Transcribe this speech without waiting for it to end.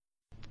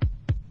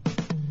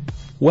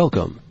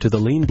Welcome to the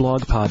Lean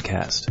Blog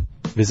Podcast.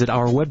 Visit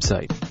our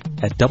website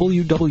at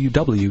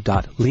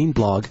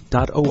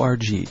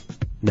www.leanblog.org.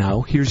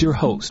 Now, here's your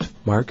host,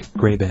 Mark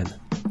Graban.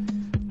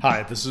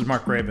 Hi, this is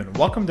Mark Graban.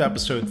 Welcome to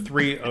episode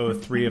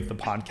 303 of the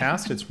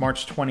podcast. It's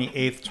March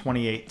 28th,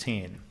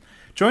 2018.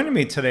 Joining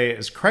me today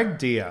is Craig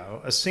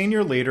Dio, a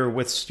senior leader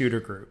with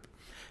Studer Group.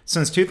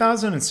 Since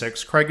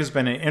 2006, Craig has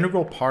been an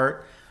integral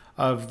part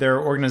of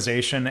their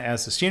organization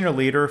as a senior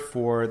leader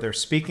for their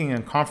speaking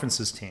and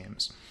conferences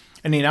teams.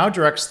 And he now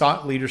directs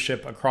thought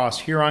leadership across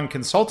Huron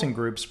Consulting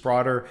Group's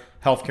broader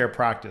healthcare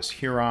practice.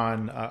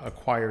 Huron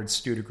acquired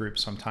Studer Group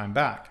some time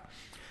back.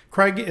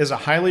 Craig is a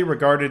highly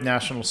regarded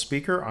national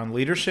speaker on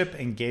leadership,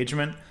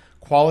 engagement,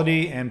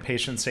 quality, and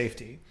patient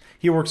safety.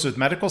 He works with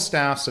medical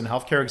staffs and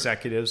healthcare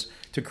executives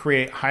to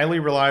create highly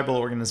reliable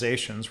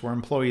organizations where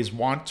employees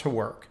want to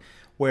work,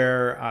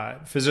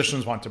 where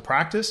physicians want to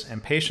practice,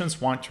 and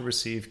patients want to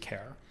receive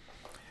care.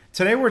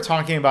 Today we're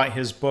talking about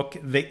his book,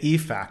 The E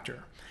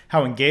Factor: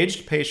 How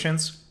Engaged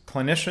Patients,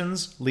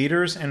 Clinicians,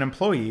 Leaders, and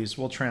Employees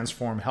Will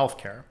Transform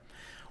Healthcare.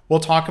 We'll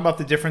talk about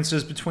the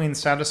differences between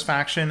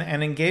satisfaction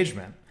and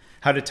engagement,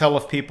 how to tell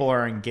if people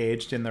are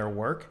engaged in their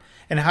work,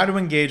 and how to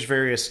engage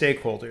various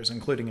stakeholders,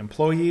 including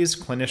employees,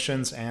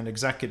 clinicians, and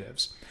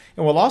executives.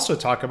 And we'll also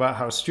talk about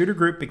how Studer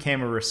Group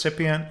became a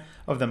recipient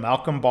of the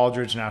Malcolm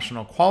Baldrige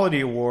National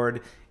Quality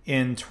Award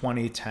in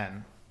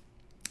 2010.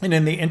 And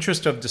in the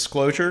interest of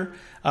disclosure,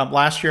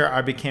 last year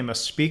I became a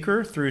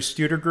speaker through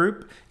Studer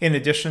Group in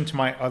addition to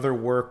my other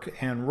work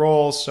and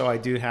roles, so I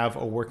do have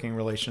a working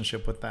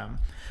relationship with them.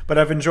 But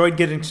I've enjoyed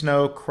getting to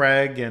know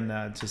Craig and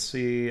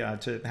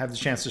to have the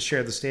chance to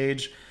share the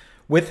stage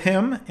with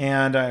him,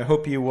 and I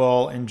hope you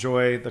will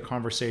enjoy the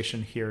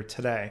conversation here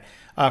today.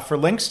 For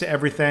links to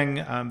everything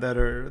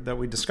that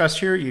we discussed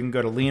here, you can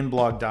go to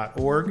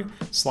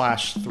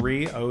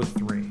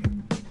leanblog.org/303.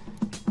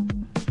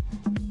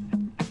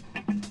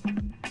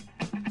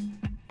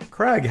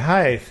 Craig,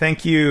 hi.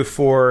 Thank you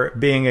for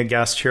being a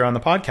guest here on the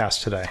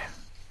podcast today.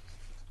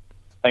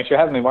 Thanks for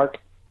having me, Mark.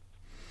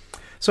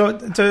 So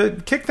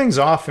to kick things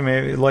off, I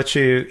may let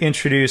you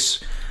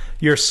introduce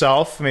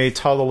yourself. Maybe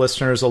tell the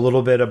listeners a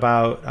little bit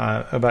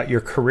about your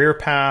career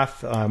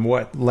path,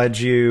 what led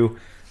you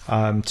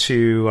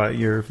to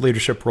your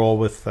leadership role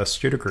with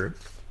Studer Group.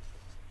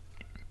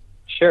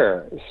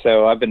 Sure.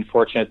 So I've been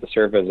fortunate to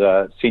serve as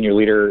a senior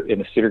leader in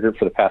the Studer Group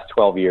for the past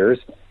 12 years.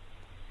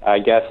 I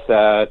guess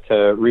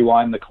to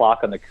rewind the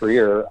clock on the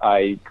career,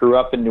 I grew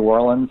up in New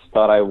Orleans,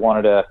 thought I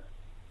wanted to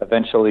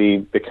eventually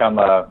become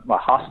a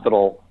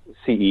hospital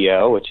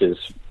CEO, which is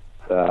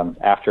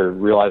after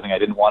realizing I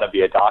didn't want to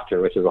be a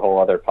doctor, which is a whole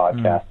other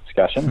podcast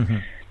discussion, Mm-hmm.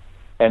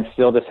 and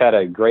still just had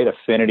a great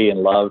affinity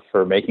and love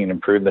for making an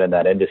improvement in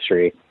that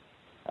industry.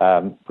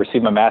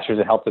 Received my master's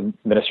in health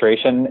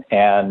administration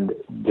and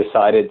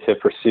decided to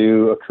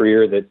pursue a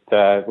career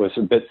that was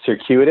a bit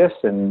circuitous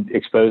and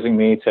exposing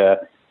me to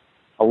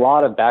a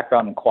lot of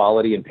background in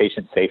quality and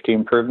patient safety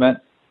improvement,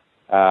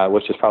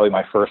 which is probably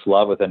my first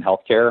love within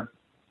healthcare,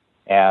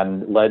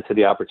 and led to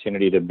the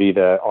opportunity to be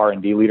the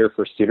R&D leader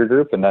for Studer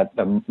Group, and that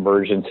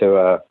merged into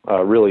a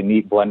really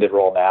neat blended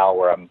role now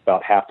where I'm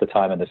about half the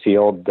time in the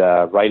field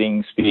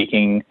writing,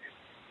 speaking,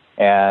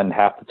 and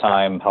half the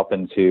time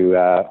helping to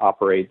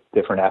operate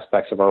different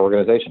aspects of our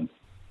organization.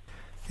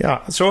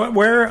 Yeah. So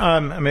where,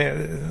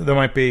 there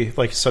might be,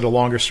 like you said, a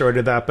longer story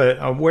to that,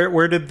 but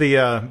where did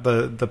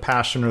the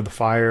passion or the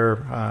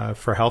fire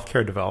for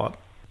healthcare develop?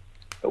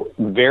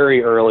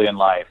 Very early in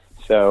life.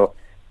 So,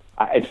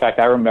 in fact,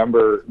 I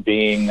remember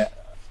being, 6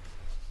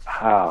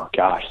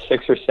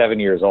 or 7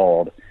 years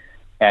old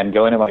and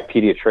going to my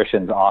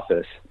pediatrician's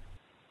office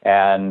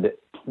and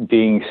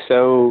being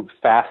so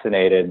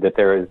fascinated that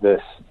there was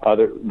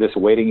this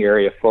waiting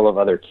area full of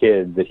other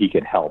kids that he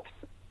could help.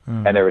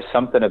 And there was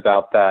something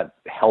about that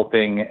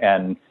helping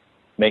and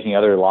making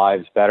other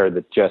lives better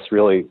that just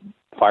really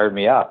fired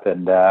me up.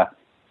 And, the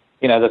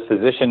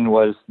physician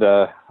was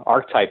the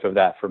archetype of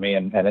that for me,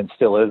 and it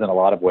still is in a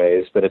lot of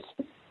ways, but it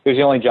was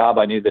the only job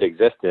I knew that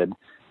existed.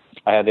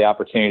 I had the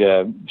opportunity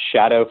to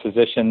shadow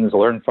physicians,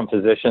 learn from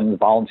physicians,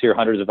 volunteer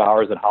hundreds of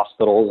hours in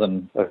hospitals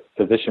and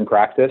physician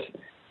practice.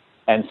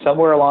 And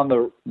somewhere along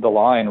the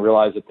line,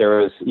 realized that there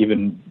was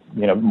even,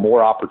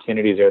 more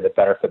opportunities there that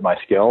better fit my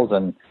skills,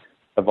 and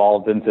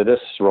evolved into this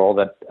role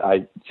that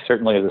I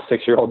certainly as a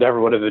 6-year-old never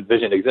would have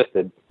envisioned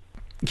existed.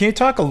 Can you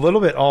talk a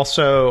little bit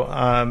also,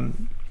 I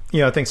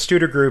think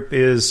Studer Group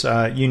is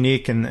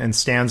unique and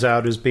stands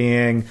out as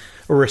being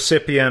a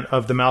recipient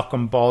of the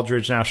Malcolm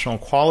Baldrige National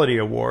Quality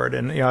Award.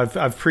 And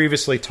I've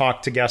previously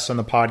talked to guests on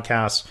the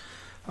podcast,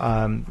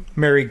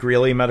 Mary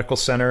Greeley Medical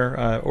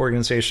Center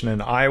organization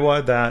in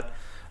Iowa that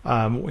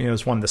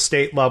has won the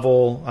state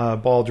level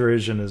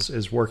Baldrige and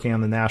is working on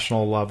the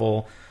national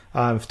level.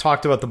 I've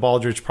talked about the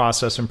Baldrige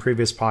process in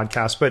previous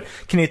podcasts, but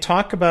can you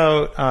talk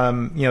about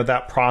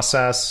that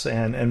process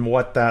and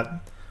what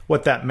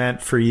that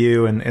meant for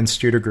you and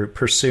Studer Group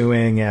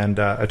pursuing and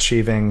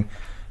achieving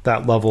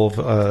that level of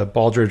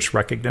Baldrige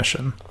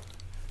recognition?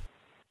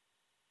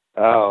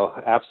 Oh,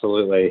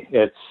 absolutely.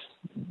 It's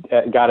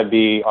got to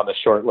be on the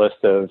short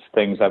list of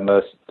things I'm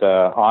most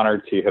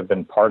honored to have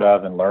been part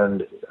of and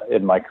learned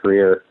in my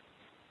career.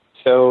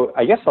 So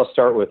I guess I'll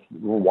start with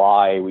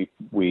why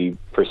we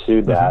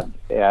pursued that,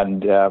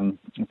 and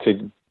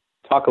to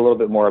talk a little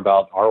bit more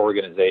about our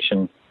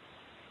organization.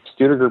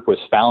 Studer Group was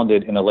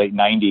founded in the late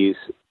 90s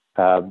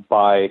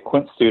by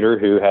Quint Studer,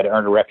 who had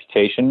earned a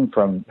reputation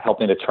from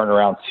helping to turn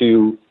around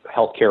two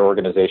healthcare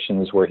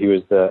organizations where he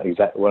was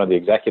one of the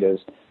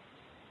executives.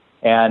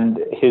 And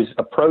his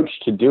approach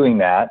to doing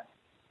that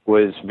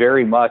was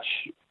very much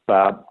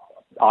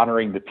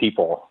honoring the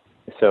people.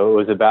 So it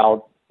was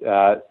about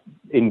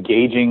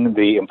engaging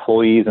the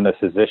employees and the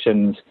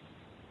physicians,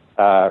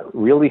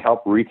 really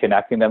help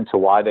reconnecting them to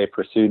why they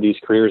pursued these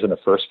careers in the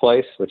first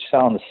place, which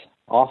sounds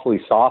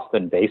awfully soft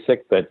and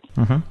basic, but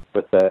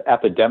with the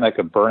epidemic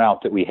of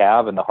burnout that we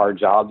have and the hard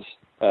jobs,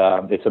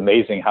 it's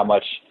amazing how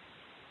much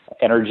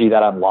energy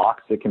that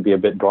unlocks. It can be a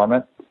bit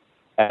dormant.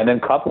 And then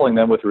coupling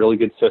them with really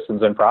good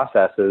systems and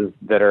processes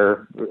that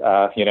are,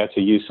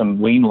 to use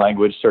some lean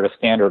language, sort of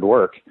standard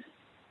work.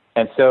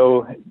 And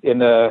so in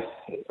the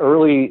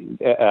early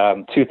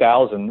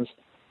 2000s,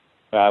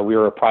 we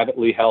were a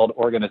privately held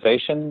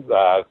organization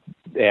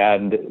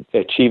and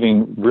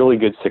achieving really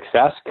good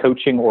success,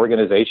 coaching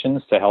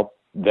organizations to help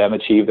them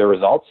achieve their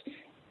results.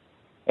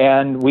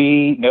 And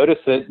we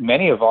noticed that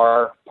many of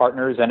our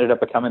partners ended up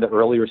becoming the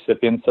early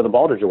recipients of the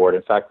Baldrige Award.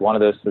 In fact, one of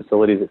those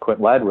facilities that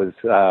Quint led was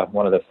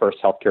one of the first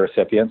healthcare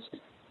recipients.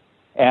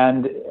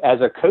 And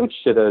as a coach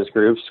to those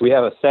groups, we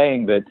have a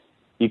saying that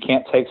you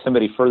can't take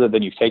somebody further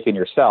than you've taken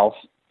yourself.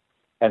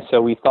 And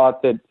so we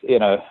thought that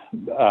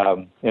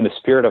in the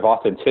spirit of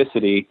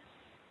authenticity,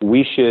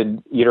 we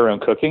should eat our own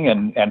cooking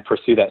and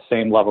pursue that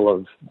same level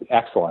of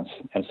excellence.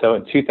 And so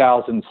in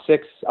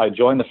 2006, I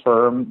joined the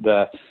firm.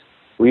 The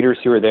leaders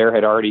who were there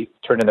had already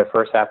turned in their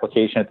first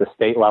application at the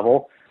state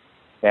level.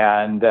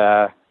 And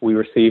we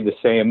received the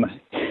same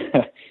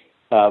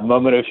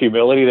moment of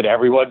humility that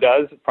everyone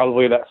does,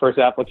 probably that first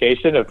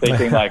application, of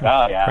thinking like,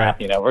 right.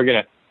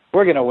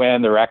 We're gonna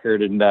win the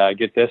record and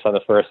get this on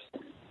the first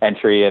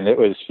entry. And it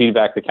was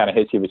feedback that kind of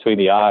hits you between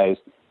the eyes.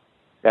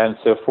 And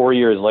so 4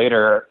 years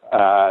later,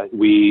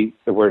 we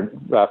were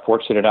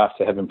fortunate enough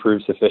to have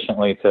improved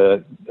sufficiently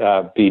to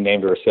be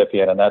named a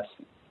recipient, and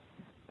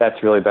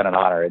that's really been an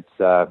honor. It's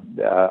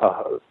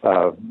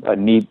a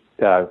neat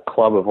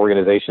club of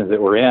organizations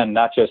that we're in,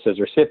 not just as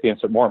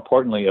recipients, but more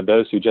importantly, of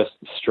those who just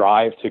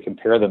strive to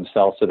compare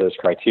themselves to those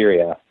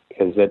criteria,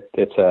 because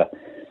it's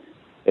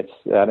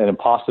an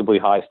impossibly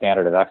high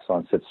standard of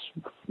excellence. It's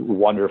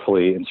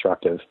wonderfully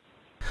instructive.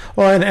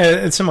 Well, and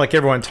it seems like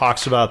everyone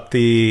talks about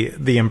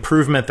the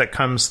improvement that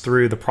comes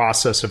through the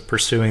process of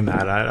pursuing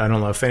that. I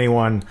don't know if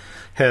anyone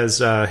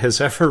has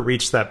ever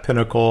reached that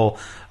pinnacle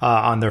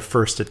on their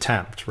first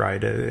attempt,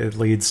 right? It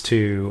leads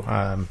to,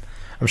 I'm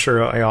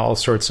sure, all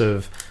sorts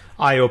of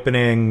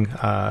eye-opening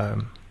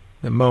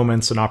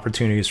moments and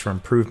opportunities for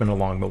improvement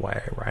along the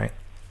way, right?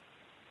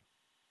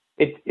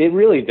 It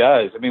really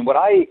does. I mean,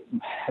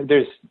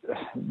 there's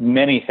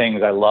many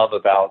things I love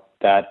about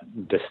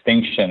that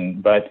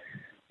distinction, but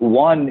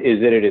one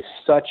is that it is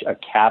such a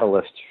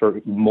catalyst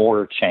for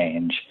more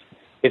change.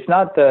 It's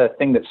not the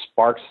thing that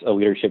sparks a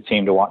leadership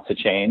team to want to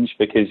change,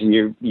 because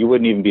you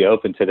wouldn't even be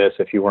open to this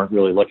if you weren't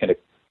really looking to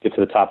get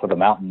to the top of the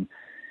mountain.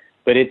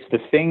 But it's the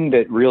thing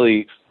that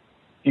really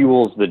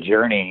fuels the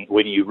journey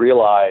when you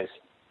realize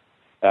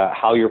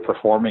how you're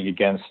performing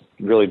against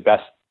really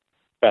best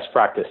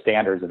practice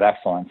standards of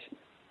excellence.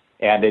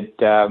 And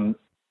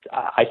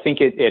I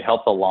think it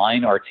helped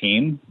align our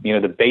team.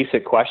 The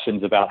basic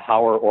questions about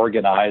how we're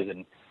organized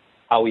and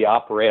how we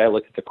operate, I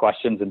looked at the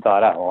questions and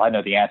thought, I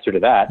know the answer to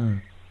that.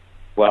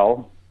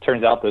 Well,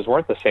 turns out those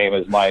weren't the same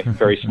as my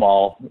very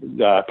small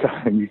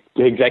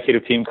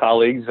executive team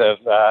colleagues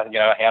of,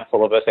 a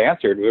handful of us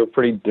answered. We were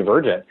pretty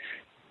divergent.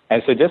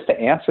 And so just to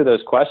answer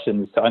those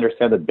questions, to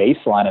understand the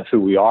baseline of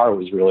who we are,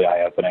 was really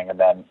eye-opening, and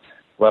then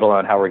let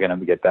alone how we're going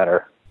to get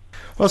better.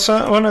 Well, so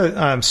I want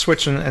to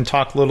switch and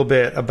talk a little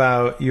bit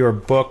about your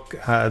book,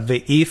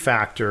 The E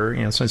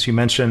Factor. Since you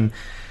mentioned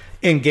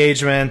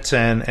engagement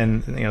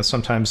and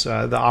sometimes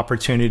the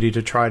opportunity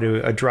to try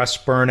to address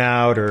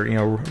burnout or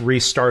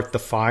restart the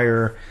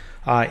fire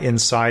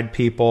inside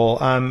people.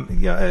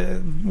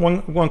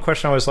 One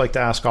question I always like to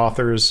ask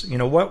authors,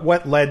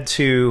 what led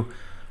to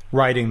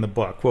writing the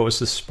book? What was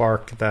the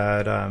spark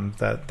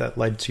that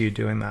led to you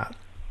doing that?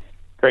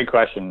 Great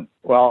question.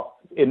 Well,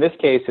 in this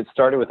case, it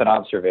started with an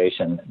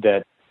observation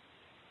that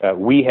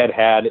we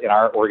had in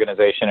our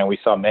organization, and we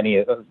saw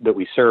many that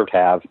we served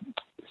have.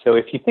 So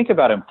if you think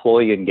about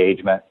employee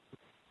engagement,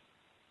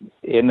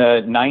 in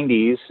the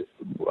 90s,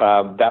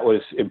 that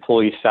was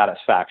employee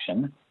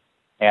satisfaction.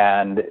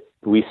 And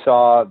we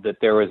saw that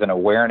there was an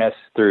awareness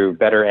through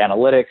better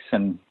analytics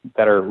and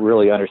better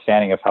really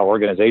understanding of how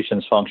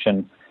organizations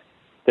function,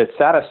 that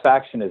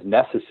satisfaction is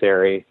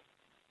necessary,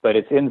 but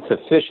it's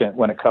insufficient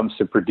when it comes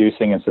to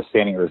producing and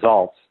sustaining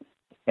results.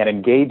 And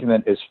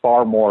engagement is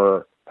far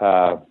more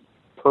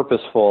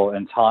purposeful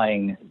in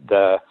tying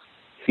the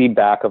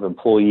feedback of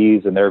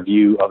employees and their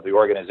view of the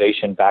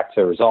organization back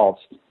to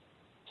results.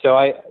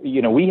 So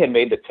we had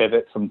made the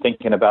pivot from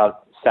thinking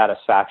about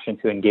satisfaction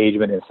to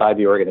engagement inside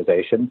the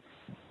organization.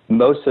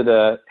 Most of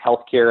the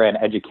healthcare and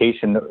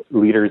education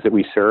leaders that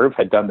we serve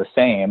had done the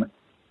same,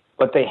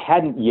 but they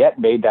hadn't yet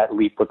made that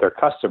leap with their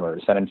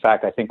customers. And in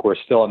fact, I think we're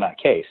still in that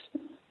case.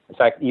 In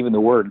fact, even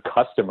the word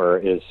customer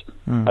is,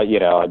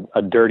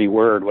 a dirty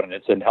word when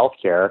it's in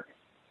healthcare.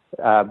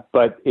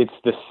 But it's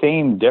the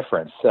same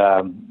difference.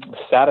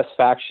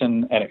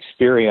 Satisfaction and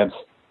experience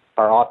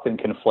are often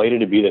conflated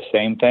to be the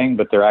same thing,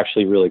 but they're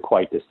actually really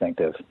quite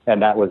distinctive.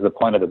 And that was the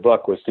point of the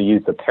book, was to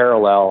use the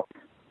parallel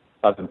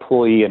of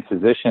employee and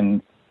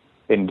physician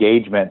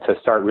engagement to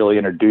start really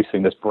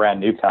introducing this brand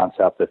new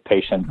concept of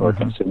patient or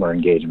consumer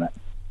engagement.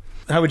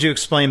 How would you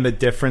explain the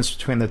difference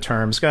between the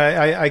terms?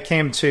 I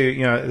came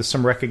to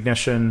some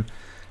recognition,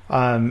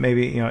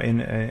 maybe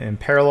in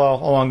parallel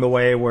along the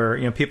way,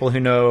 where people who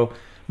know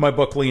my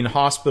book Lean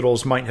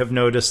Hospitals might have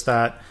noticed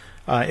that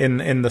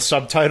in the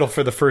subtitle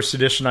for the first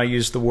edition I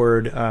used the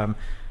word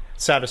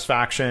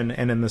satisfaction,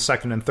 and in the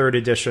second and third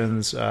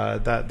editions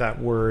that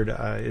word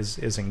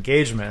is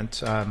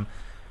engagement.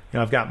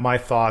 I've got my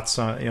thoughts,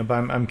 but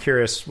I'm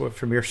curious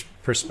from your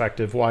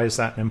perspective, why is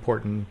that an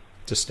important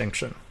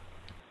distinction?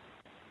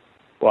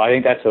 Well, I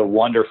think that's a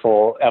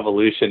wonderful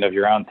evolution of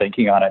your own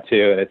thinking on it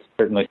too, and it's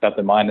certainly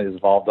something mine has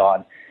evolved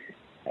on.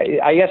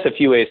 I guess a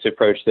few ways to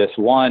approach this.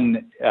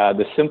 One,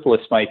 the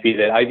simplest might be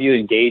that I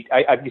view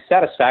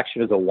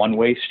satisfaction as a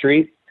one-way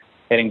street,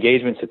 and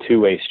engagement's a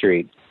two-way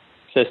street.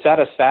 So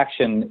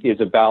satisfaction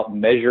is about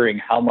measuring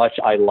how much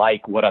I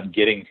like what I'm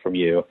getting from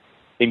you.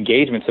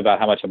 Engagement's about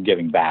how much I'm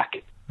giving back.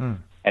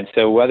 And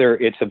so whether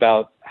it's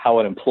about how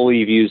an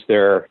employee views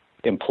their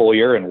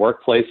employer and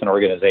workplace and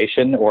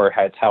organization, or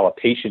it's how a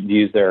patient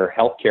views their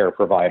healthcare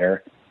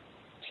provider,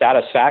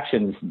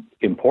 satisfaction's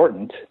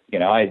important.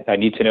 I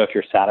need to know if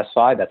you're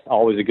satisfied. That's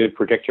always a good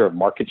predictor of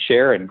market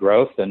share and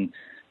growth, and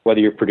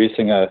whether you're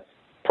producing a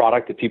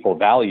product that people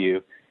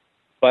value.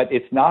 But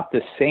it's not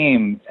the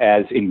same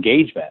as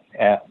engagement.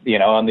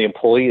 On the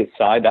employee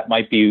side, that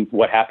might be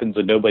what happens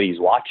when nobody's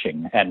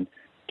watching, and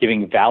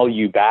giving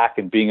value back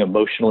and being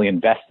emotionally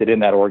invested in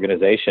that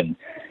organization.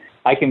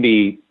 I can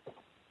be,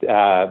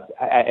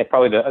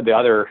 probably the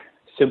other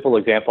simple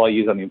example I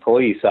use on the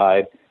employee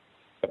side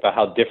about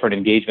how different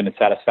engagement and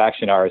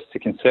satisfaction are is to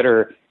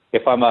consider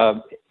if I'm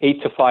a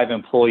 8 to 5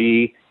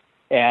 employee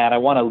and I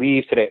want to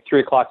leave today at 3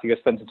 o'clock to go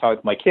spend some time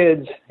with my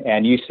kids,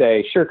 and you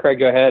say, sure, Craig,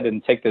 go ahead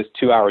and take those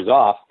 2 hours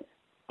off.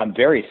 I'm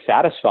very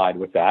satisfied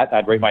with that.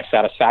 I'd rate my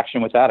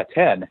satisfaction with that a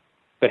 10.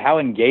 But how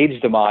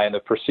engaged am I in the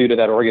pursuit of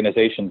that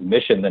organization's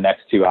mission the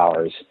next 2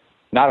 hours?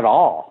 Not at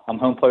all. I'm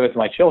home playing with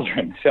my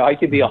children. So I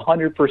could be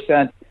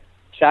 100%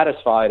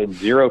 satisfied and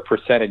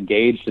 0%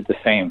 engaged at the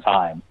same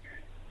time.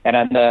 And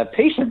on the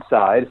patient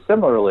side,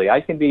 similarly,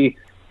 I can be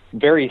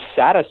very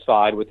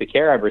satisfied with the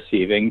care I'm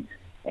receiving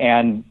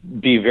and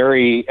be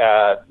very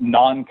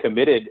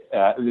non-committed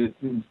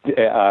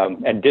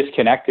and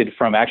disconnected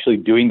from actually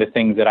doing the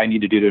things that I need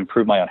to do to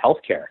improve my own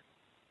health care,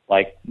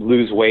 like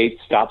lose weight,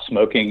 stop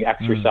smoking,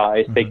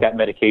 exercise, take that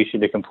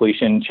medication to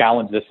completion,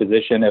 challenge the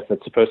physician if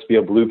it's supposed to be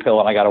a blue pill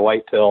and I got a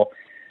white pill.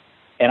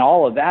 And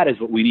all of that is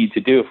what we need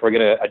to do if we're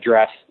going to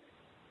address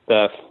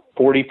the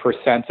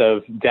 40%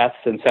 of deaths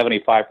and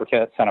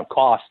 75% of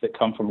costs that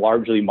come from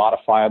largely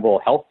modifiable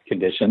health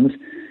conditions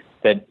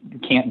that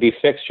can't be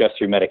fixed just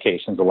through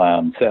medications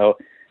alone. So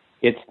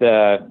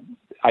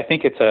I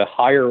think it's a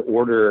higher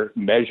order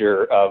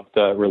measure of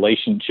the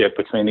relationship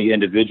between the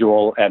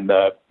individual and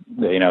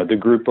the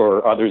group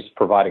or others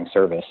providing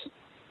service.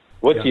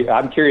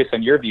 I'm curious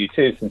on your view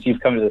too, since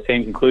you've come to the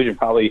same conclusion,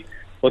 probably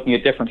looking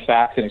at different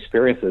facts and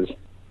experiences.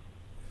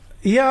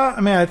 Yeah, I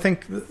mean, I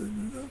think,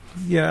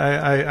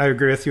 I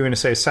agree with you when you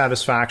say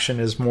satisfaction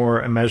is more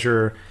a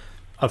measure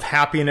of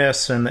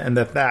happiness, and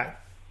that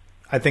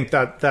I think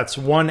that's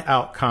one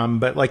outcome.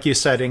 But like you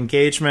said,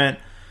 engagement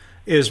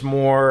is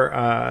more,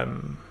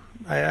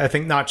 I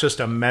think, not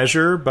just a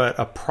measure, but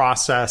a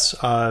process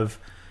of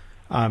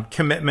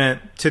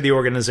commitment to the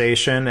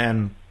organization.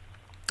 And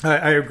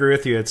I agree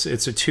with you. It's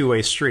a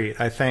two-way street.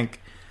 I think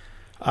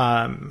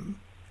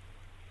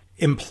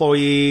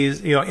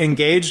employees,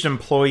 engaged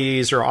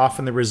employees are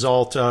often the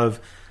result of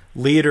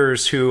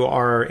leaders who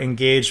are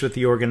engaged with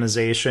the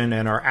organization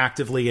and are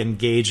actively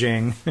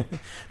engaging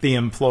the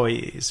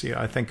employees.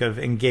 I think of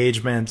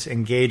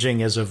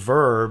engaging as a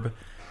verb,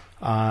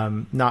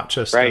 not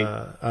just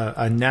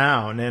a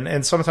noun.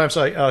 And sometimes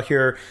I'll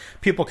hear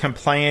people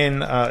complain,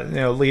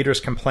 leaders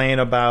complain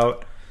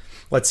about,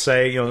 let's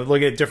say,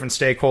 look at different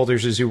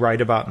stakeholders as you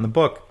write about in the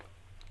book,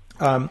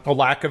 a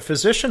lack of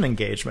physician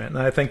engagement. And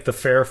I think the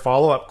fair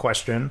follow-up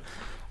question,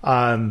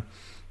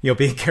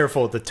 being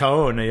careful with the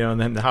tone, and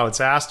then how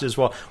it's asked is,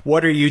 well,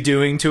 what are you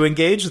doing to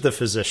engage the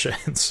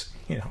physicians?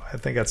 I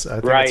think that's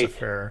a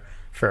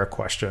fair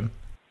question.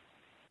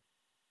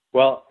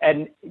 Well,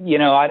 and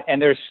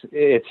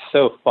it's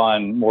so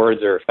fun.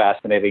 Words are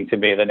fascinating to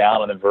me. The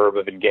noun and the verb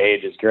of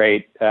engage is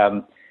great.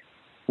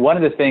 One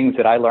of the things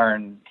that I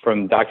learned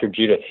from Dr.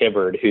 Judith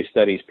Hibbard, who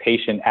studies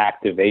patient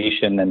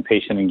activation and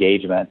patient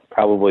engagement,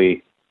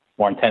 probably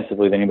more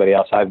intensively than anybody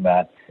else I've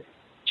met.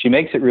 She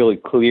makes it really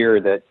clear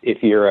that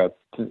if you're a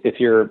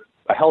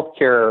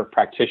healthcare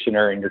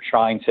practitioner and you're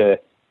trying to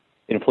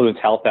influence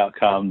health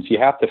outcomes, you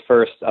have to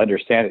first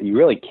understand that you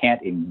really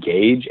can't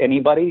engage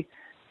anybody.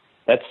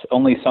 That's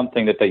only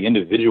something that the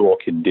individual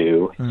can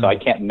do. So I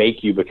can't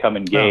make you become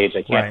engaged.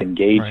 I can't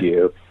engage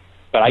you,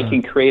 but I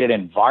can create an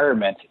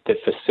environment that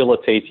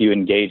facilitates you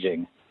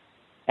engaging.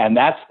 And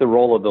that's the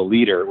role of the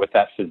leader with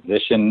that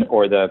physician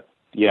or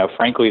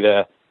frankly,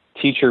 the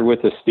teacher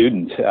with the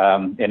student,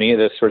 any of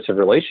those sorts of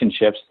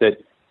relationships that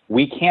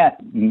we can't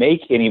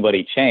make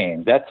anybody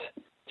change. That's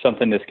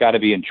something that's got to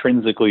be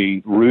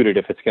intrinsically rooted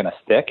if it's going to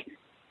stick.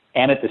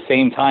 And at the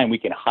same time, we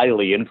can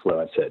highly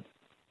influence it.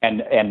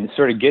 And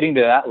sort of getting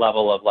to that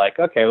level of like,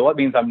 okay, well, that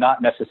means I'm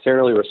not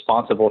necessarily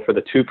responsible for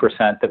the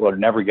 2% that we're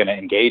never going to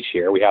engage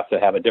here. We have to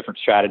have a different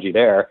strategy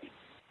there.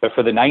 But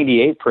for the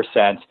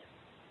 98%,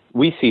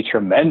 we see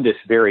tremendous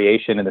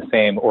variation in the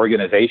same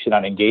organization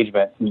on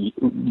engagement,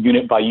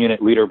 unit by unit,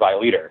 leader by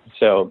leader.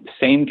 So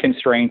same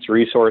constraints,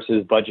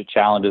 resources, budget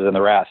challenges, and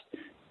the rest.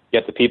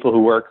 Yet the people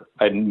who work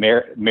in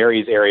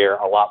Mary's area are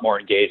a lot more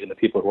engaged than the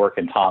people who work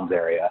in Tom's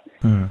area.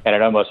 And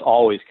it almost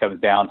always comes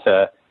down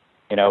to,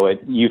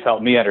 you've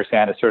helped me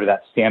understand it's sort of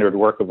that standard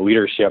work of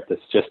leadership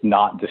that's just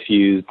not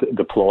diffused,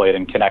 deployed,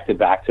 and connected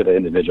back to the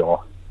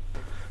individual.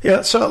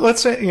 Yeah. So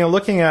let's say,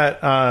 looking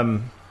at,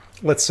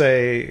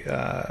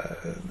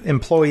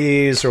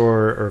 employees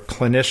or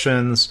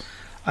clinicians,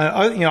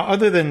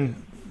 other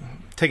than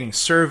taking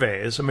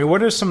surveys, I mean,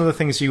 what are some of the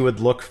things you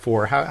would look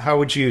for? How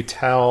would you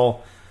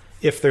tell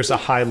if there's a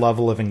high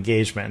level of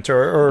engagement,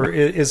 or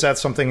is that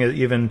something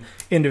even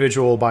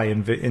individual by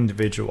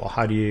individual?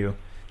 How do you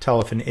tell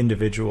if an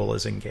individual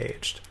is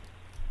engaged?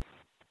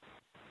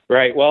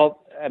 Right.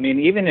 Well, I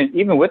mean,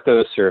 even with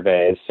those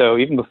surveys, so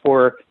even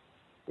before,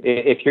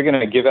 if you're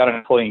going to give out an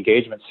employee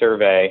engagement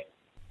survey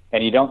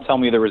and you don't tell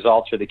me the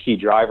results or the key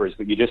drivers,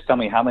 but you just tell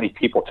me how many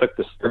people took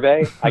the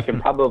survey, I can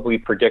probably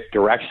predict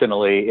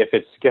directionally if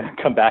it's going to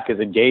come back as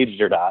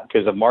engaged or not,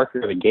 because a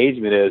marker of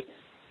engagement is,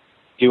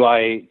 do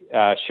I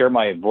share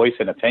my voice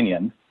and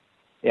opinion?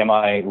 Am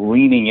I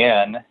leaning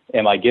in?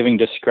 Am I giving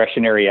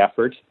discretionary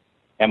effort?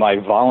 Am I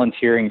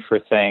volunteering for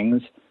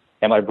things?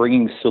 Am I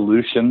bringing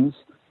solutions?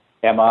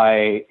 Am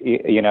I,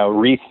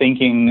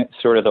 rethinking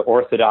sort of the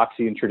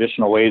orthodoxy and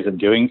traditional ways of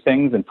doing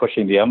things and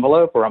pushing the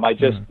envelope? Or am I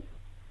just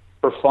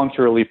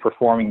perfunctorily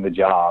performing the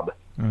job?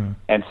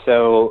 And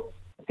so,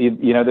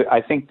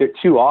 I think that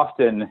too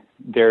often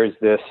there's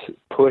this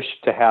push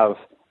to have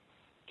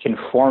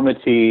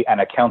conformity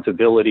and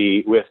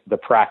accountability with the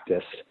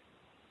practice.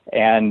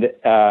 And,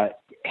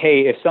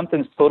 hey, if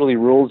something's totally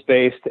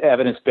rules-based,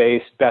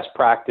 evidence-based, best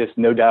practice,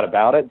 no doubt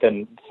about it,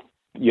 then,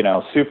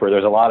 super.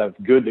 There's a lot of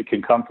good that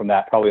can come from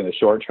that probably in the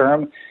short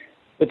term.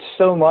 But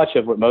so much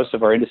of what most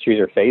of our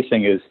industries are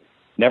facing is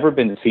never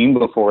been seen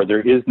before.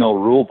 There is no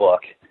rule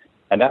book,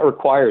 and that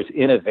requires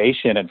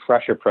innovation and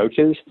fresh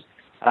approaches.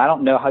 And I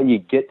don't know how you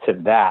get to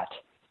that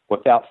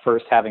without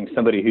first having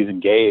somebody who's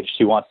engaged,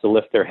 who wants to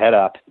lift their head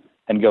up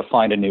and go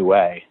find a new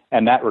way.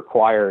 And that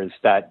requires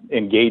that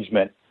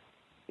engagement,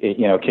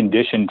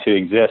 condition to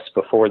exist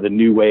before the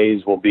new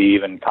ways will be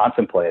even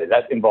contemplated.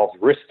 That involves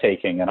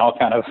risk-taking and all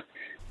kind of,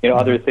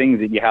 other things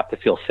that you have to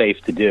feel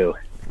safe to do.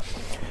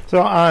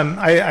 So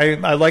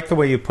I like the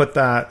way you put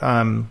that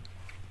a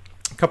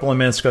couple of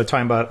minutes ago,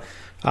 talking about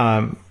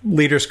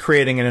leaders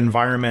creating an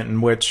environment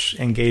in which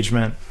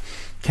engagement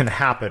can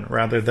happen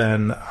rather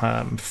than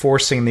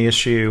forcing the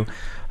issue.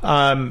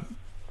 Would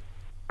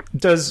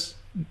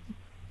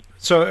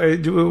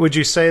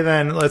you say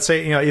then, let's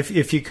say,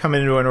 if you come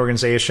into an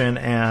organization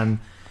and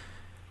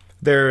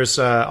there's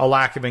a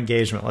lack of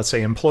engagement, let's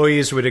say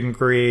employees would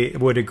agree,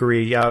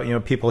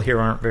 people here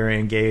aren't very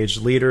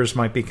engaged. Leaders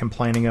might be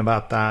complaining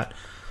about that.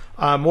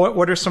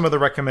 What are some of the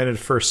recommended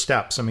first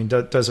steps? I mean,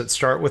 does it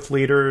start with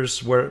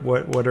leaders?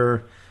 What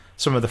are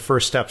some of the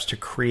first steps to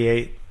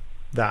create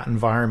that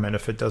environment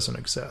if it doesn't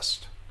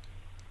exist?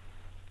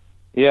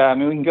 Yeah, I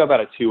mean, we can go about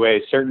it two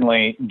ways.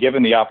 Certainly,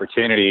 given the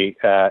opportunity,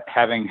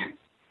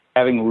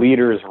 having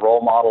leaders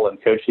role model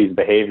and coach these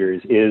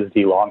behaviors is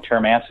the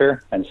long-term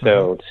answer. And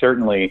so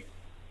certainly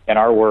in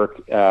our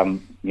work,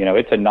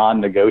 it's a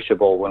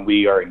non-negotiable when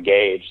we are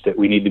engaged that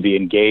we need to be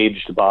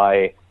engaged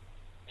by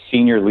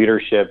senior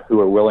leadership who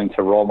are willing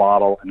to role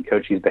model and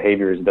coach these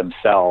behaviors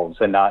themselves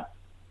and not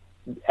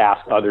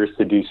ask others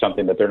to do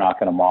something that they're not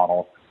going to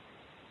model.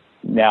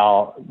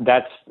 Now,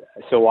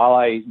 so while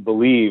I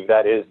believe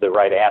that is the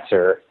right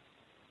answer,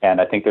 and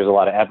I think there's a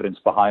lot of evidence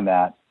behind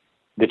that,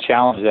 the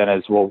challenge then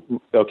is, well,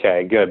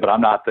 okay, good, but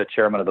I'm not the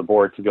chairman of the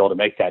board to be able to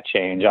make that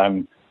change.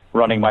 I'm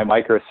running my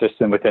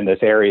microsystem within this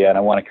area, and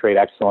I want to create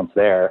excellence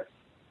there.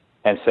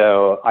 And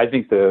so I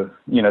think the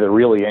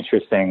really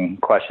interesting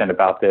question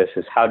about this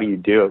is, how do you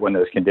do it when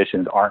those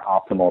conditions aren't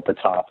optimal at the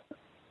top?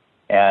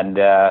 And,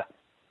 I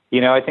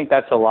think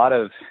that's a lot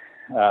of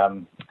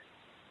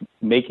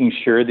making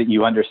sure that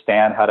you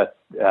understand how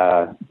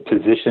to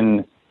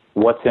position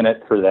what's in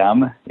it for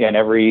them in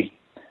every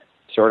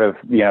sort of,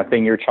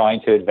 thing you're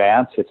trying to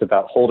advance. It's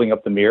about holding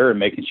up the mirror and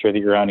making sure that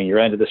you're owning your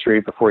end of the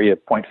street before you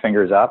point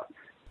fingers up.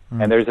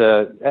 And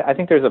I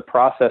think there's a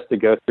process to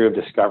go through of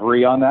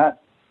discovery on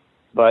that.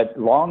 But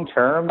long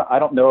term, I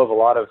don't know of a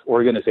lot of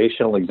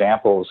organizational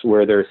examples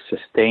where there's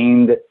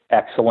sustained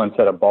excellence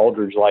at a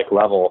Baldrige-like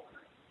level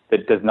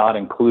that does not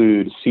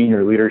include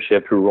senior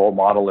leadership who role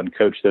model and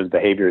coach those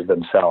behaviors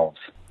themselves.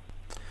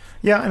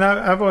 Yeah, and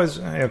I've always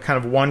kind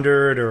of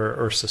wondered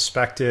or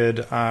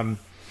suspected,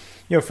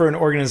 for an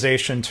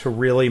organization to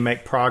really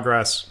make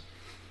progress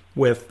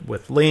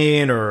with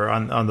lean or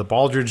on the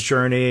Baldrige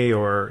journey,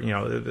 or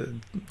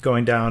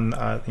going down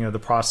the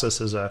process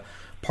as a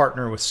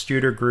partner with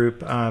Studer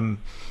Group.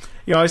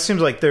 It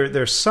seems like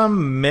there's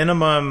some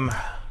minimum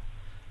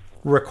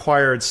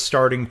required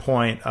starting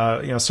point,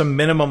 some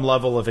minimum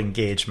level of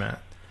engagement.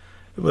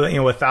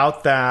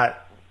 Without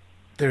that,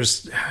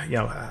 there's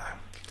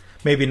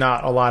maybe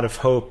not a lot of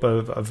hope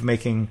of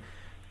making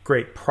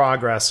great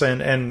progress.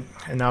 And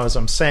now as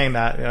I'm saying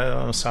that,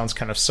 it sounds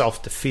kind of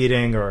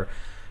self-defeating or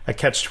a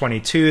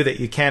catch-22 that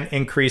you can't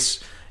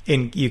increase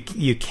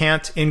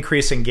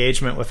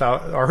engagement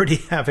without already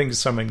having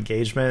some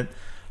engagement.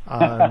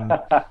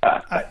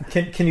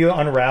 Can you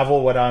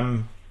unravel what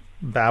I'm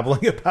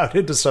babbling about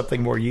into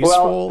something more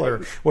useful,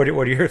 or what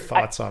are your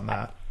thoughts on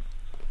that?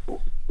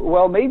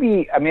 Well,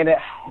 maybe, as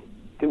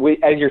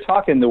you're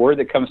talking, the word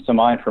that comes to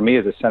mind for me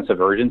is a sense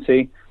of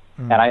urgency.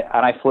 And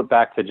I flip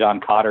back to John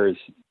Kotter's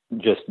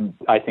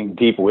I think,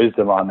 deep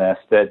wisdom on this,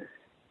 that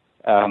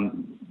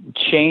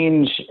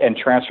change and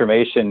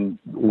transformation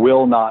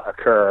will not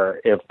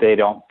occur if they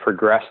don't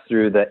progress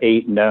through the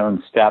 8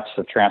 known steps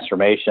of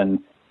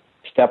transformation.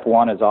 Step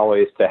 1 is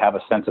always to have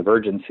a sense of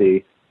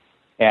urgency.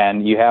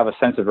 And you have a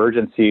sense of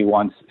urgency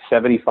once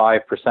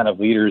 75% of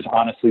leaders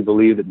honestly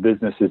believe that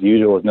business as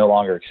usual is no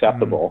longer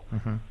acceptable.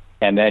 Mm-hmm.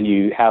 And then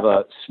you have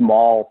a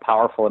small,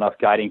 powerful enough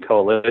guiding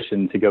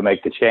coalition to go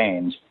make the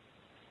change.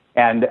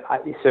 And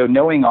so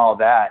knowing all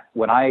that,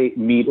 when I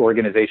meet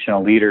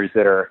organizational leaders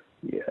that are,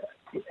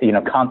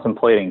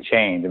 contemplating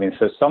change,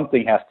 so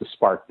something has to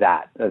spark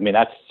that.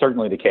 That's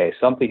certainly the case.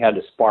 Something had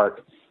to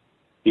spark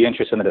the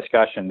interest in the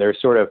discussion. There's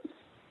sort of,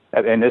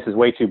 and this is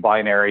way too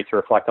binary to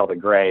reflect all the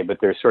gray, but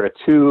there's sort of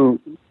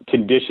 2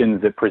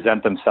 conditions that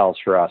present themselves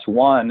for us.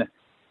 One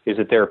is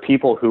that there are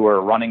people who are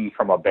running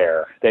from a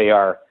bear. They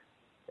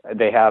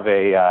have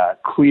a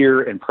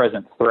clear and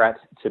present threat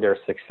to their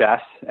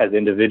success as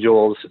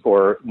individuals,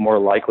 or more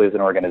likely as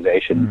an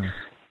organization.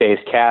 Days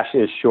cash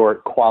is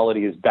short,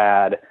 quality is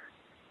bad.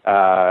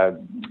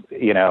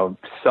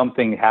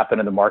 Something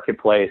happened in the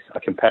marketplace, a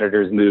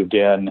competitor's moved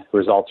in,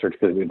 results are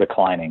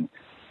declining.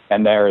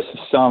 And there's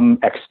some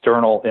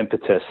external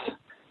impetus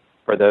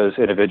for those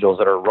individuals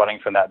that are running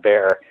from that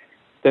bear.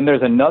 Then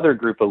there's another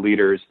group of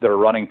leaders that are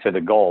running to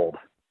the gold,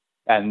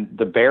 and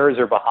the bears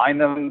are behind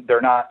them.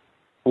 They're not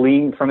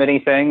fleeing from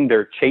anything.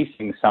 They're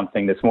chasing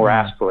something that's more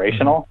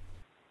aspirational.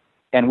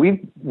 And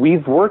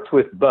we've worked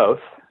with both.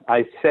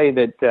 I say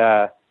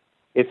that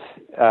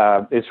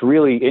it's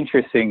really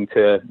interesting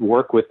to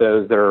work with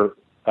those that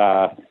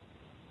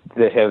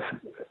have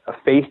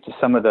faced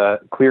some of the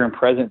clear and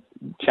present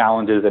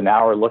challenges and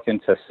now are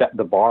looking to set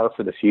the bar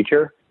for the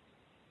future.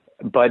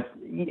 But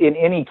in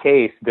any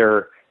case,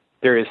 there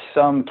is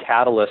some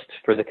catalyst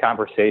for the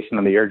conversation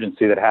and the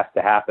urgency that has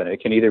to happen. It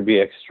can either be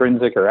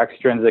extrinsic or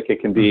extrinsic. It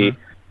can be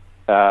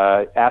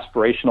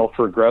aspirational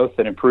for growth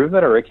and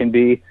improvement, or it can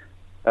be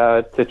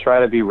to try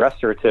to be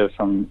restorative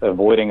from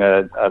avoiding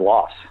a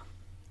loss.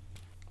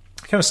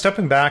 Kind of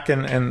stepping back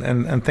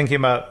and thinking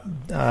about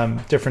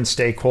different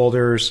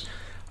stakeholders,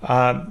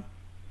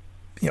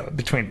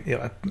 between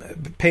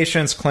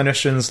patients,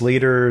 clinicians,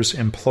 leaders,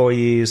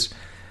 employees.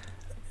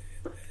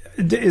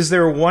 Is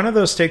there one of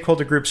those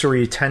stakeholder groups where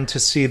you tend to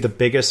see the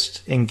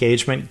biggest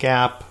engagement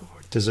gap?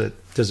 Does it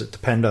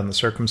depend on the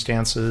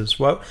circumstances?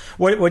 What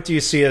do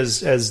you see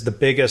as the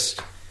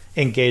biggest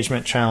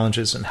engagement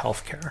challenges in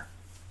healthcare?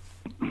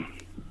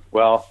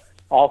 Well,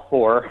 all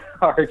 4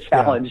 are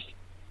challenged,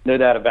 no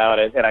doubt about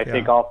it. And I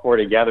think all 4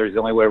 together is the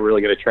only way we're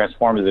really going to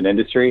transform as an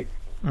industry.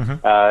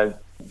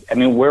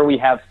 Where we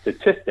have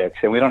statistics,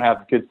 and we don't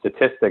have good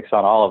statistics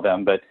on all of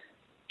them, but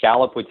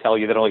Gallup would tell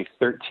you that only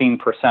 13%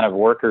 of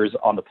workers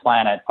on the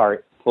planet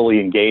are fully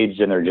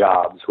engaged in their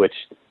jobs, which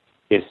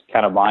is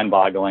kind of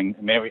mind-boggling.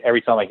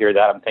 Every time I hear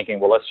that, I'm thinking,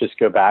 well, let's just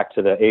go back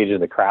to the age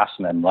of the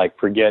craftsman. Like,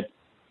 forget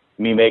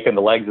me making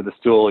the legs of the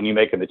stool and you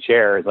making the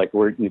chairs.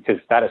 Because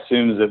that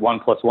assumes that 1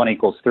 + 1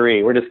 =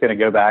 3. We're just going to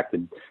go back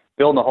to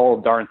building the whole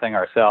darn thing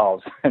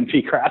ourselves and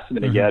be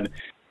craftsmen again.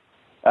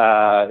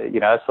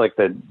 It's like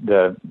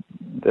the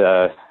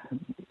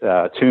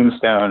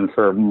tombstone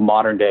for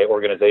modern day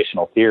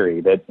organizational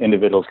theory, that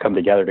individuals come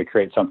together to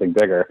create something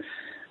bigger.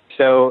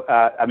 So,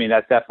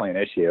 that's definitely an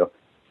issue.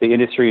 The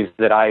industries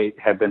that I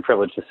have been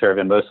privileged to serve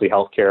in, mostly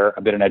healthcare,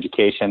 a bit in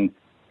education,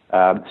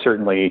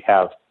 certainly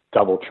have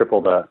double,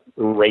 triple the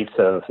rates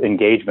of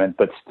engagement,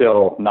 but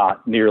still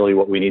not nearly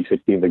what we need to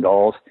achieve the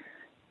goals.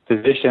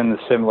 Physicians,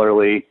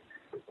 similarly,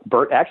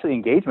 actually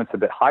engagement's a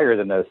bit higher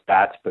than those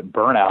stats, but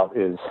burnout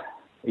is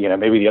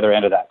maybe the other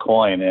end of that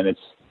coin, and it's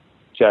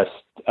just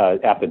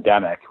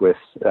epidemic with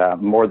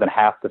more than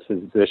half the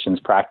physicians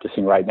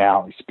practicing right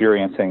now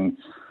experiencing,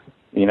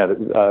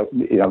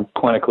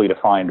 clinically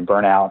defined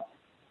burnout.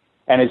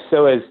 And it's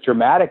so as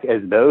dramatic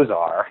as those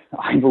are,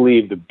 I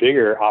believe the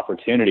bigger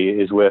opportunity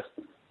is with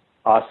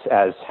us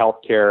as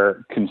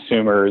healthcare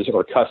consumers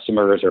or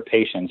customers or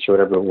patients, or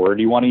whatever word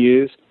you want to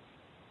use.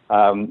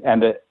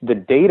 And the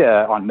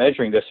data on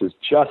measuring this is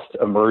just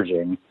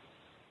emerging.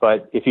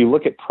 But if you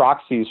look at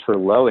proxies for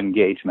low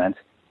engagement,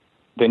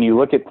 then you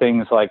look at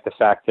things like the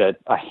fact that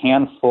a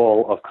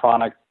handful of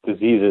chronic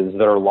diseases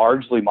that are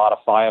largely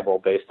modifiable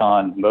based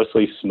on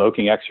mostly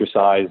smoking,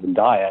 exercise, and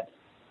diet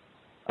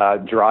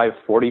drive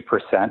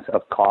 40%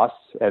 of costs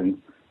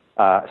and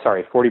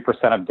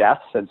 40% of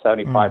deaths and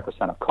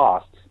 75% of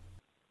costs.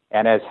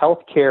 And as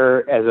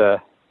healthcare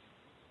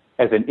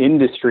as an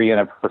industry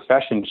and a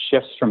profession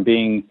shifts from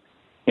being,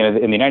 in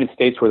the United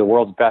States, we're the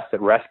world's best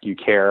at rescue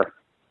care,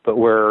 but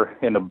we're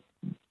in the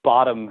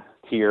bottom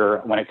tier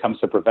when it comes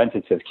to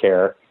preventative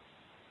care.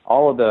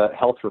 All of the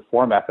health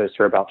reform efforts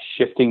are about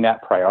shifting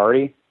that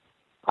priority.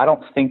 I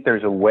don't think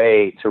there's a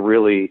way to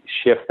really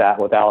shift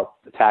that without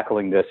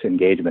tackling this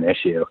engagement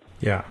issue.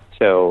 Yeah.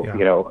 So,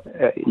 yeah.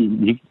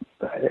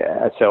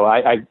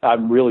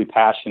 I'm really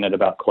passionate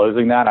about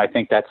closing that. I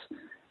think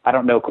I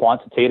don't know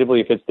quantitatively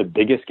if it's the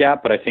biggest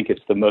gap, but I think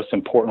it's the most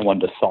important one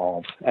to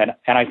solve. And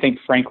I think,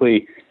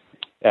 frankly,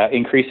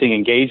 increasing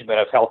engagement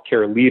of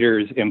healthcare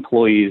leaders,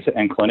 employees,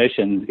 and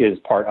clinicians is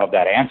part of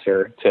that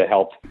answer to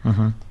help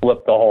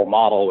flip the whole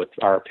model with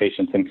our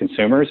patients and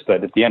consumers.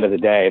 But at the end of the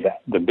day,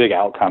 the big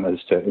outcome is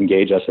to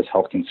engage us as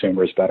health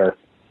consumers better.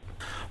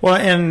 Well,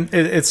 and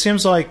it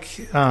seems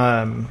like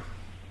the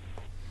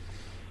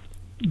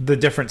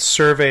different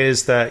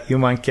surveys that you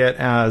might get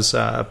as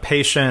a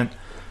patient,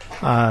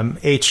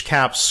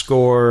 HCAHPS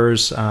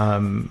scores,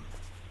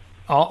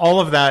 all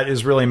of that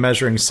is really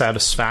measuring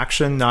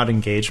satisfaction, not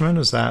engagement.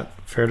 Is that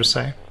fair to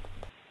say?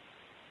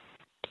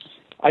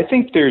 I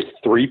think there's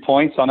 3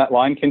 points on that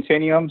line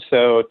continuum.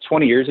 So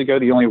 20 years ago,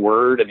 the only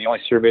word and the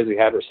only surveys we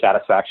had were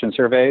satisfaction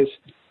surveys.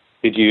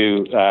 Did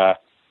you,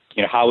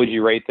 how would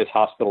you rate this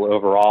hospital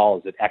overall?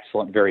 Is it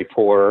excellent, very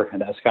poor?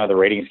 And that's kind of the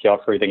rating scale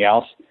for everything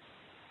else.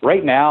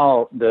 Right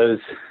now, those,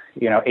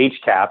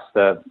 HCAHPS,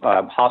 the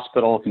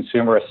Hospital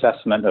Consumer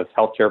Assessment of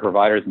Healthcare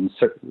Providers and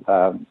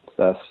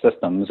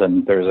Systems,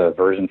 and there's a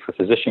version for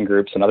physician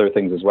groups and other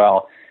things as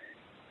well.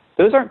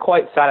 Those aren't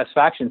quite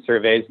satisfaction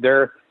surveys.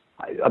 They're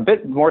a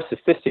bit more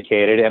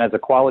sophisticated, and as a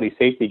quality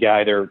safety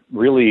guy, they're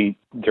really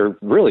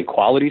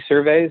quality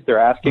surveys. They're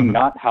asking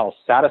not how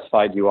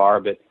satisfied you are,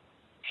 but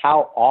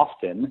how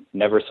often,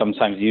 never,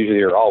 sometimes,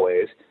 usually, or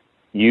always,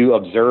 you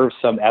observe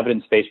some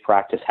evidence-based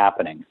practice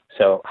happening.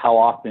 So how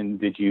often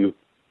did you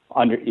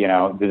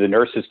did the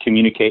nurses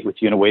communicate with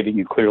you in a way that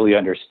you clearly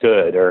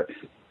understood, or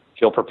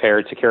feel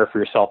prepared to care for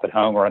yourself at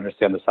home, or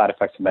understand the side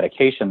effects of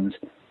medications?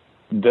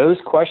 Those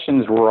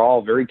questions were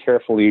all very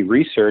carefully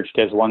researched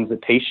as ones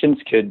that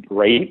patients could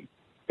rate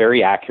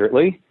very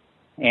accurately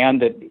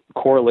and that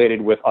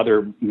correlated with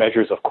other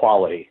measures of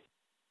quality.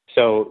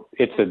 So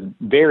it's a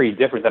very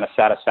different than a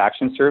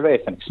satisfaction survey.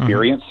 It's an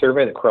experience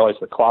survey that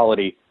correlates with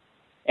quality,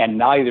 and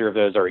neither of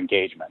those are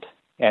engagement.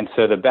 And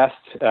so the best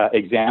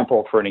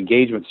example for an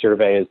engagement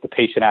survey is the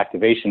patient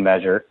activation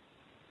measure,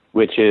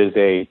 which is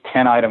a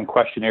 10-item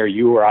questionnaire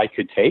you or I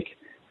could take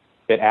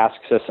that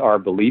asks us our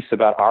beliefs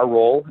about our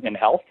role in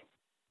health.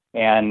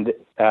 And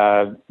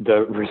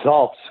the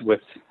results,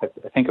 with I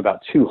think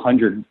about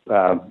 200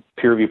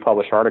 peer-reviewed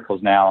published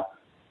articles now,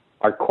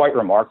 are quite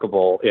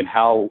remarkable in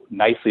how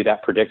nicely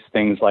that predicts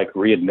things like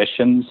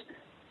readmissions,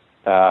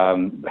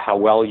 how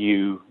well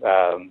you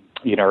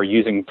are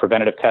using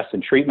preventative tests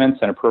and treatments,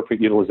 and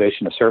appropriate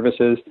utilization of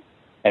services.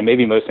 And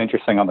maybe most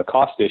interesting on the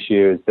cost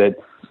issue is that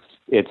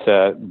it's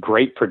a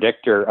great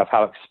predictor of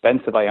how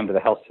expensive I am to the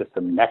health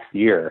system next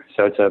year.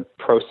 So it's a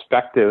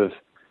prospective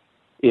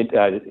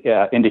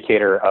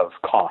indicator of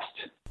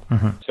cost.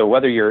 So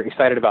whether you're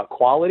excited about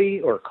quality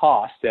or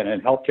cost, and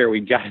in healthcare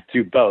we've got to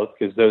do both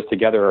because those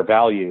together are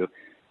value,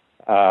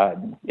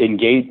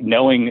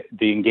 knowing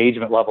the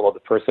engagement level of the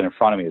person in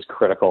front of me is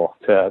critical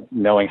to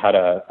knowing how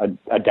to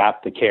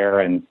adapt the care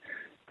and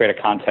create a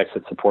context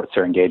that supports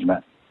their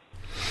engagement.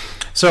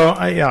 So,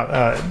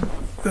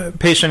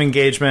 patient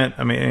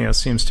engagement,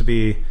 seems to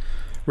be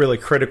really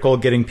critical,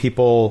 getting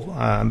people,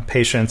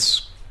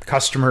 patients,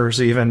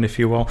 customers even, if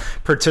you will,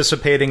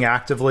 participating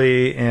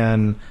actively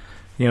in,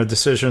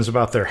 decisions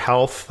about their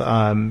health.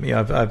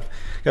 I've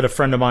got a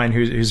friend of mine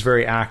who's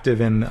very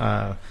active in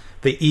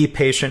the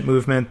e-patient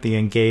movement, the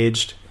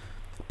engaged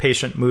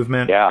patient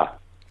movement. Yeah.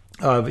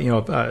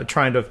 Of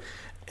trying to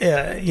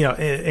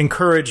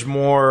encourage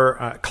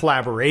more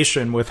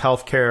collaboration with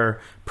healthcare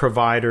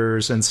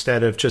providers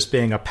instead of just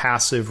being a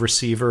passive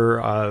receiver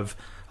of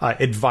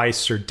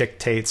advice or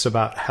dictates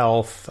about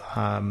health.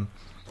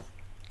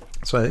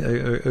 So I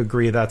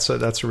agree that's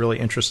a really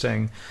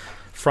interesting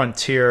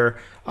frontier.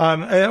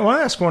 I want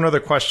to ask one other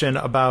question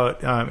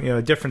about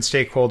different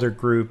stakeholder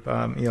group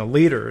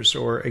leaders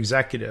or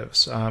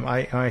executives.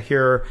 I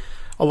hear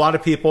a lot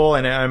of people,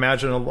 and I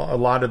imagine a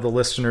lot of the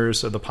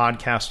listeners of the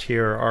podcast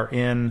here are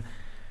in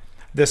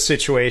this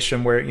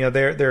situation where, you know,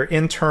 they're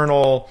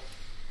internal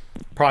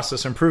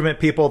process improvement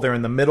people. They're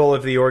in the middle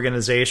of the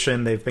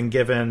organization. They've been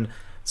given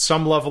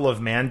some level of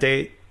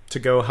mandate to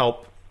go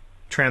help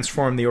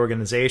transform the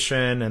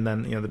organization, and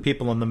then, you know, the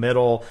people in the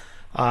middle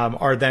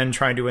are then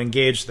trying to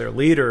engage their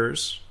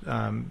leaders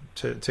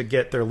to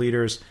get their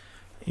leaders,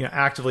 you know,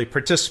 actively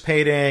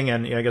participating.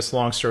 And, you know, I guess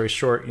long story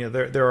short, you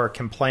know, there are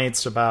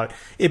complaints about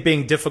it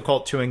being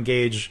difficult to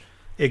engage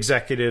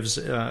executives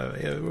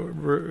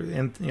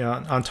in, you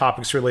know, on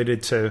topics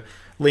related to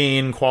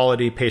lean,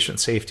 quality, patient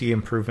safety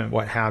improvement,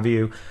 what have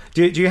you.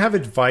 Do you have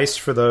advice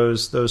for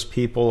those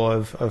people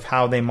of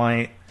how they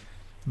might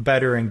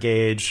better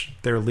engage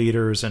their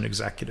leaders and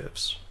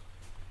executives?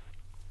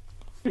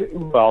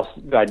 Well,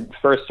 I'd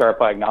first start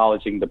by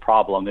acknowledging the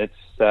problem.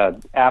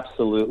 It's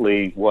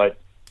absolutely what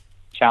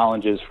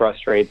challenges,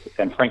 frustrates,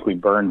 and frankly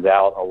burns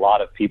out a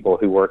lot of people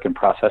who work in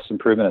process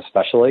improvement,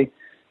 especially.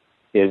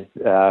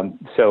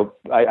 So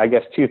I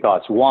guess two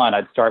thoughts. One,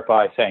 I'd start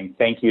by saying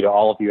thank you to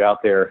all of you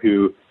out there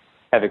who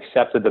have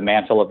accepted the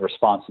mantle of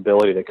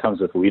responsibility that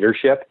comes with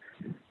leadership.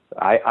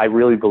 I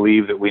really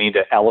believe that we need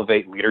to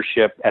elevate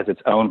leadership as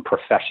its own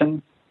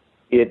profession.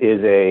 It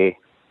is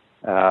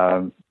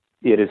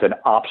an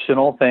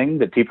optional thing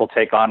that people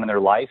take on in their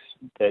life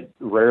that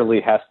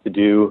rarely has to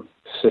do,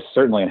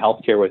 certainly in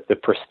healthcare, with the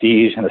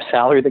prestige and the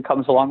salary that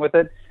comes along with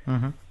it.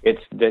 Mm-hmm.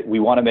 It's that we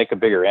want to make a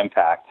bigger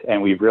impact,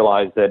 and we've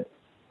realized that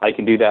I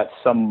can do that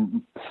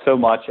so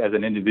much as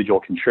an individual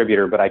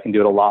contributor, but I can do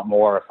it a lot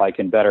more if I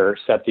can better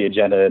set the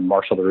agenda and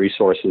marshal the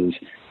resources.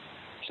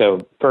 So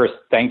first,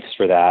 thanks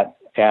for that.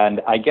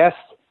 And I guess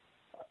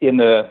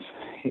there's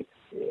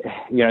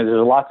a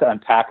lot to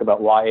unpack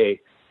about why a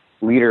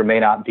leader may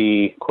not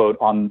be, quote,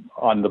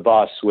 on the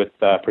bus with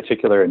a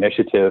particular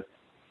initiative.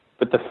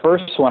 But the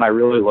first one I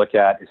really look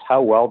at is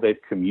how well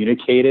they've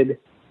communicated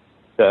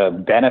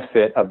the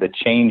benefit of the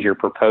change you're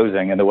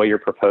proposing and the way you're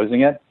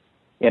proposing it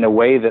in a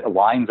way that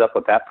lines up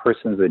with that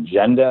person's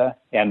agenda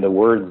and the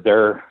words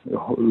they're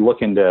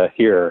looking to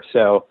hear.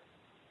 So,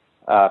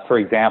 for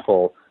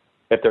example,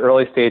 at the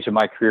early stage of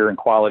my career in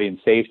quality and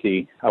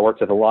safety, I worked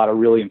with a lot of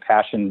really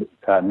impassioned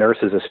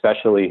nurses,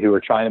 especially, who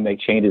were trying to make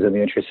changes in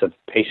the interest of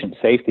patient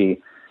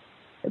safety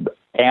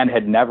and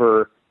had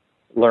never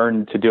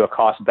learned to do a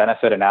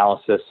cost-benefit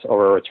analysis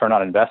or a return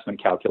on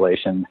investment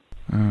calculation.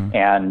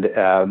 And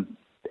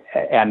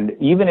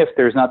even if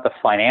there's not the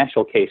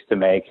financial case to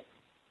make,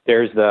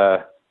 there's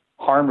the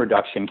harm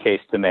reduction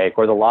case to make,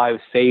 or the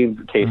lives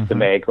saved case to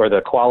make, or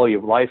the quality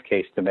of life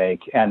case to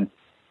make. And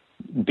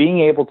being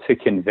able to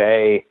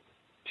convey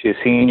to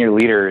senior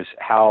leaders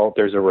how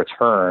there's a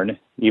return,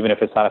 even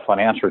if it's not a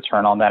financial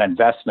return on that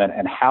investment,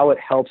 and how it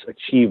helps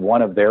achieve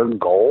one of their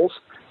goals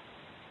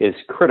is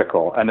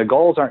critical. And the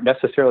goals aren't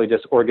necessarily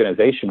just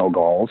organizational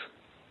goals,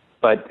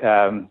 but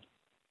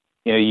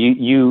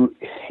you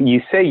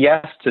say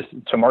yes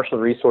to marshal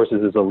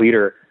resources as a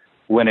leader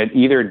when it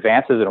either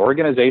advances an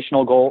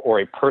organizational goal or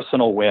a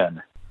personal win.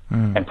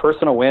 And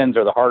personal wins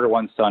are the harder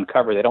ones to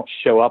uncover. They don't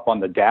show up on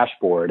the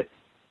dashboard,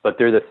 but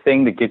they're the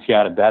thing that gets you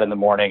out of bed in the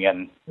morning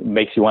and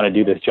makes you want to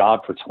do this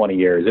job for 20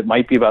 years. It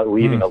might be about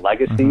leaving a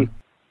legacy.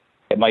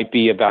 It might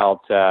be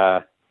about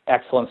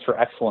excellence for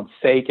excellence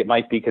sake. It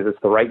might be because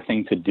it's the right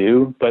thing to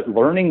do. But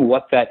learning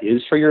what that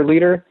is for your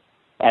leader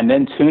and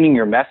then tuning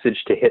your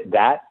message to hit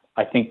that,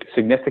 I think,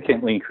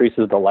 significantly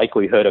increases the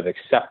likelihood of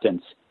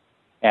acceptance.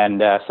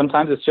 And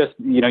sometimes it's just,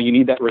 you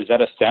need that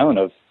Rosetta Stone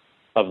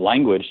of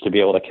language to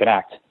be able to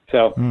connect.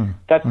 So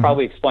that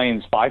probably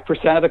explains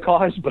 5% of the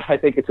cause, but I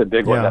think it's a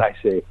big one that I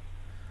see.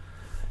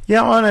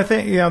 Yeah, well, and I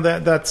think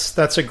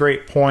that's a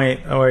great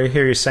point. What I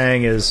hear you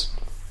saying is,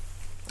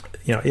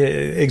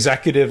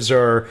 executives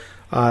are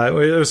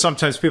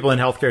sometimes people in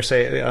healthcare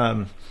say,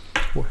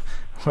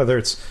 whether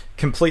it's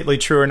completely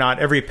true or not,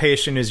 every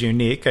patient is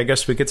unique. I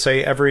guess we could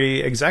say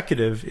every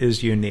executive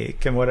is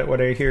unique. And what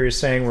I hear you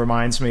saying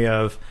reminds me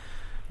of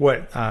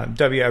what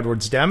W.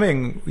 Edwards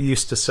Deming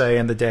used to say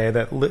in the day,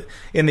 that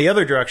in the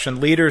other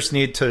direction, leaders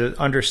need to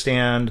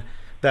understand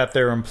that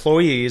their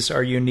employees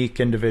are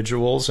unique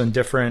individuals, and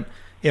different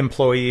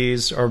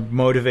employees are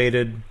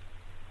motivated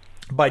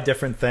by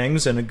different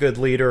things, and a good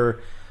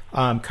leader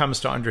comes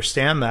to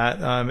understand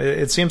that.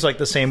 It seems like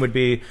the same would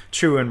be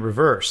true in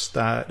reverse,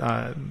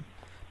 that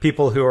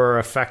people who are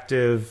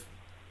effective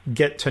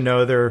get to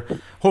know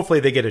hopefully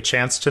they get a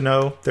chance to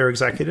know their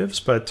executives,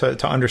 but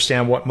to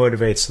understand what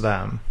motivates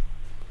them.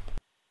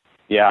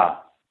 Yeah.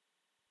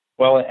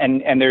 Well,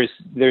 and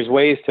there's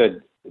ways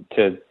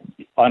to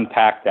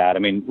unpack that. I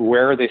mean,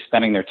 where are they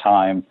spending their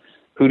time?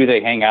 Who do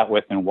they hang out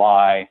with and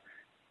why?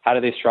 How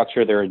do they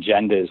structure their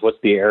agendas? What's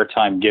the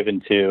airtime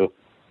given to?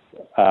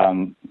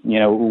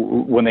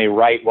 When they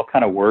write, what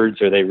kind of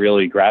words are they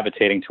really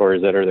gravitating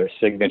towards that are their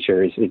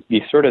signatures?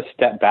 You sort of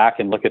step back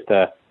and look at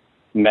the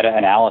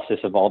meta-analysis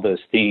of all those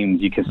themes,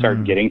 you can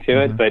start getting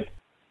to it. But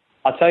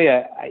I'll tell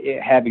you,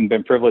 having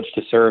been privileged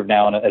to serve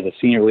now as a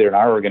senior leader in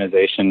our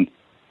organization,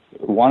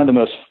 one of the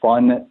most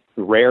fun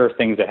rare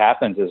things that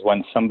happens is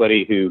when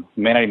somebody who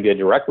may not even be a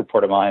direct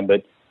report of mine,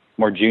 but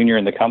more junior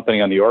in the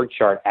company on the org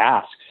chart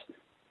asks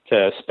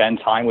to spend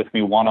time with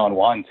me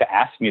one-on-one to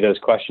ask me those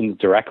questions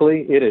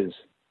directly. It is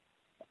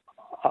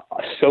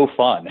so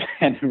fun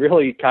and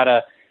really kind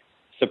of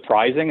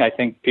surprising. I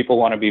think people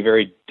want to be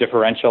very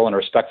differential and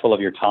respectful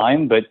of your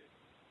time, but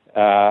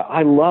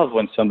I love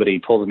when somebody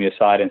pulls me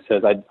aside and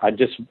says,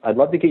 I'd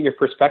love to get your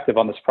perspective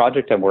on this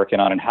project I'm working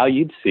on and how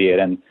you'd see it,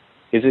 and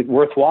is it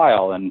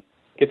worthwhile, and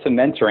get some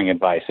mentoring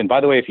advice. And by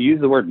the way, if you use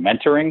the word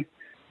mentoring,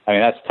 I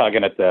mean, that's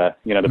tugging at the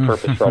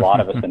purpose for a lot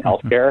of us in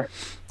healthcare.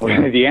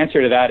 The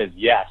answer to that is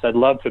yes, I'd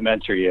love to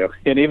mentor you.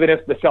 And even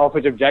if the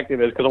selfish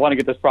objective is because I want to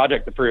get this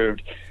project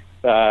approved,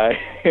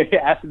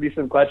 ask me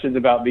some questions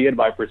about me and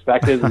my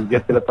perspectives and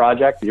get to the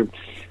project,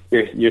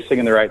 you're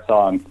singing the right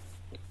song.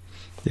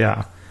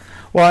 Yeah.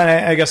 Well,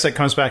 I guess it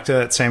comes back to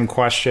that same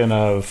question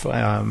of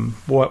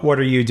what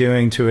are you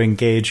doing to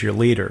engage your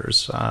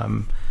leaders?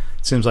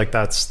 It seems like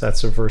that's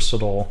a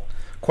versatile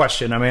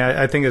question. I mean,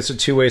 I think it's a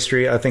two-way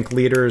street. I think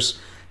leaders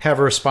have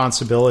a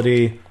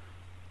responsibility.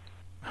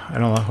 I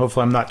don't know,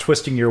 hopefully I'm not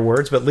twisting your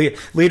words, but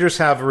leaders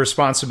have a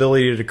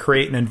responsibility to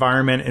create an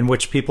environment in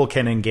which people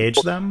can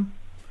engage them.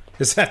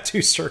 Is that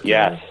too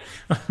circular?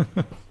 Yes.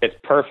 It's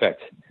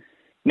perfect.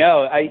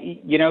 No,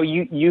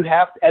 you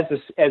have, as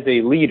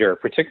a leader,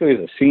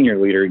 particularly as a senior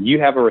leader, you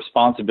have a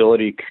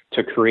responsibility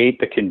to create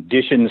the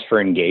conditions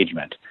for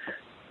engagement.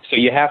 So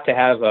you have to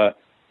have a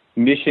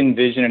mission,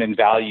 vision, and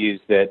values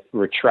that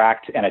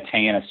retract and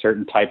attain a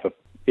certain type of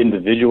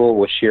individual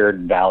with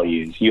shared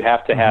values. You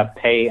have to have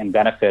pay and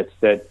benefits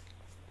that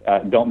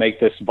don't make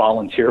this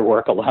volunteer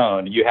work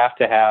alone. You have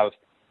to have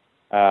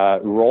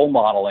role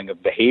modeling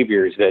of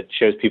behaviors that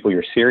shows people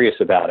you're serious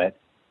about it.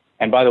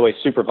 And by the way,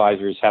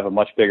 supervisors have a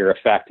much bigger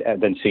effect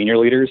than senior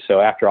leaders.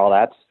 So after all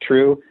that's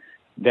true,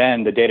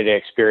 then the day-to-day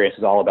experience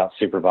is all about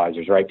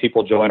supervisors, right?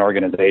 People join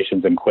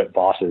organizations and quit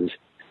bosses.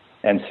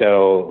 And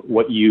so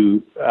what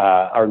you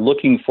are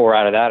looking for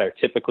out of that are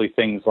typically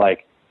things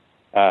like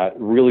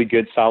really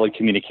good, solid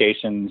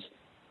communications,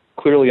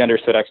 clearly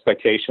understood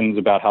expectations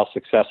about how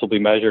success will be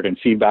measured and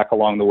feedback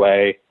along the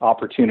way,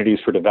 opportunities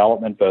for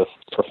development, both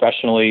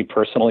professionally,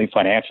 personally,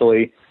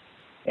 financially.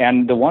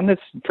 And the one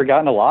that's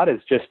forgotten a lot is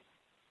just,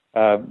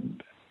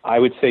 I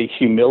would say,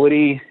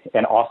 humility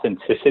and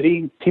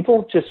authenticity.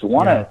 People just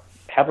want to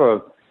have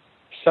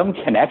some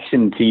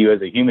connection to you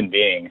as a human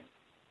being.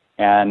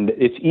 And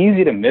it's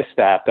easy to miss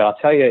that. But I'll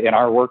tell you, in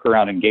our work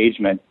around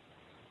engagement,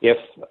 if,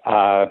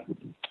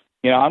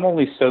 I'm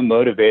only so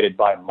motivated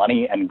by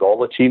money and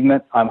goal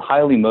achievement. I'm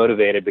highly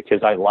motivated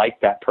because I like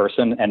that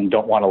person and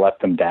don't want to let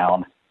them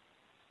down.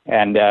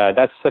 And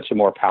that's such a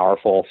more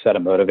powerful set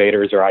of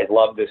motivators. Or I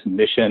love this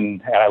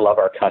mission and I love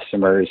our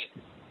customers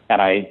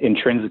and I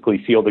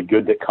intrinsically feel the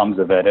good that comes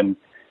of it. And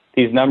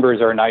these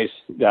numbers are a nice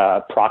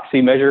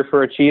proxy measure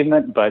for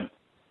achievement, but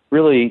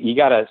really you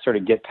got to sort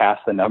of get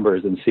past the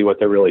numbers and see what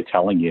they're really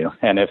telling you.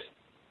 And if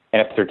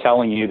they're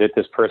telling you that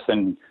this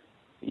person,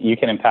 you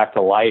can impact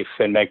a life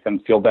and make them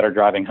feel better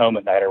driving home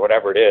at night or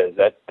whatever it is,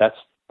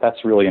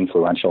 that's really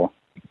influential.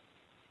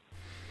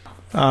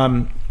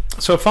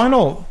 So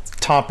final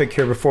topic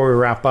here before we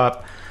wrap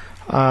up.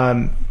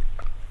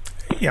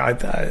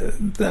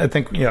 I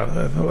think,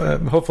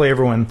 hopefully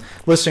everyone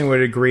listening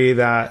would agree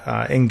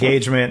that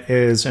engagement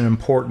is an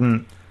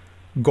important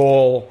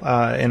goal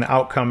and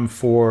outcome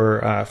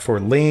for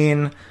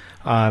Lean.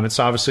 It's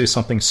obviously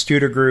something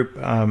Studer Group,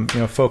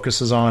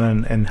 focuses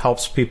on and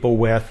helps people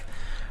with.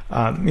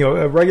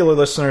 Regular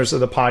listeners of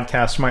the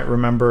podcast might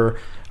remember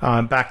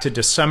back to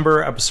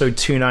December, episode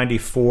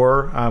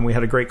 294, we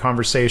had a great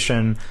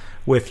conversation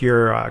with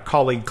your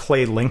colleague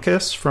Clay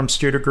Linkus from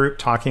Studer Group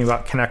talking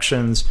about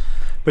connections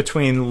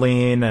between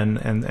Lean and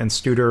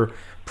Studer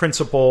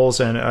principles.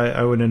 And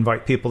I would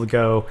invite people to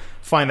go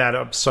find that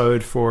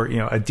episode for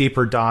a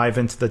deeper dive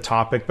into the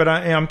topic. But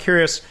I'm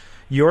curious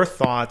your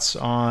thoughts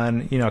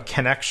on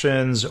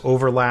connections,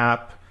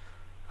 overlap.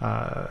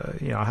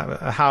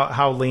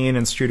 How Lean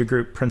and Studer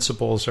Group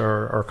principles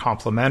are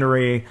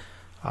complementary.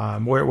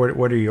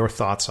 What are your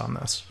thoughts on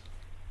this?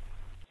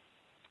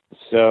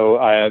 So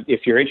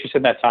if you're interested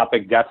in that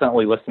topic,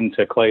 definitely listen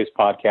to Clay's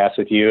podcast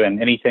with you.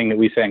 And anything that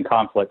we say in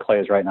conflict, Clay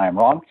is right and I am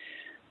wrong.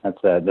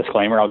 That's a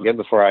disclaimer I'll give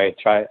before I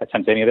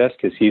attempt any of this,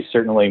 because he's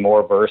certainly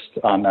more versed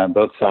on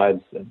both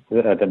sides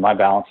than my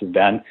balance has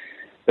been.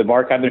 But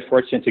Mark, I've been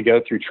fortunate to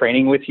go through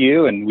training with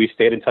you, and we've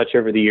stayed in touch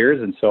over the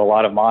years. And so a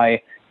lot of my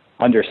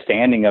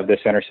understanding of this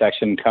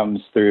intersection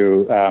comes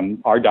through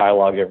our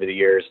dialogue over the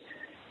years.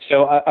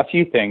 So a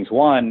few things.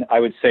 One, I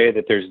would say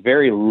that there's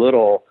very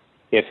little,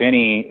 if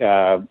any,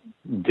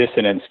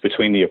 dissonance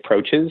between the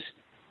approaches.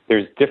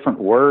 There's different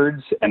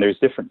words and there's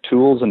different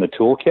tools in the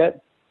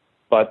toolkit,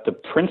 but the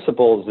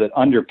principles that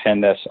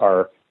underpin this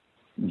are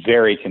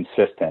very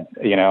consistent.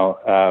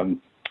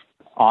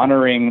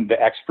 Honoring the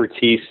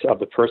expertise of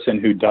the person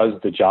who does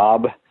the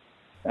job,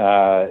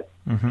 harnessing,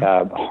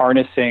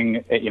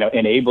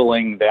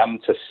 enabling them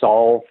to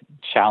solve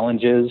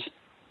challenges.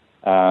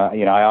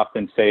 I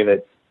often say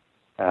that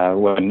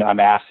when I'm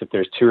asked if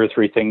there's 2 or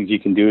 3 things you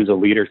can do as a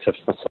leader to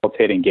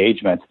facilitate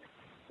engagement,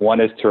 one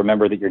is to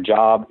remember that your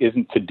job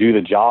isn't to do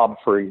the job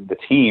for the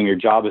team. Your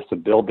job is to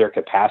build their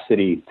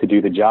capacity to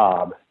do the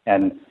job.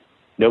 And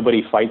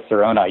nobody fights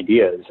their own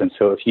ideas. And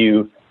so if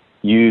you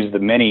use the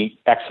many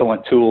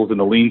excellent tools in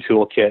the Lean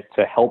Toolkit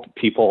to help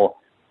people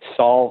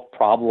solve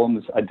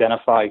problems,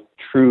 identify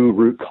true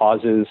root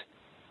causes,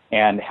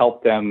 and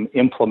help them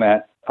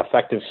implement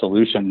effective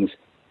solutions,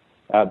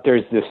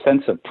 there's this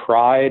sense of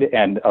pride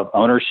and of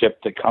ownership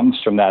that comes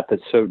from that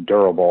that's so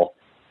durable.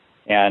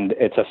 And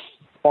it's a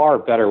far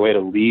better way to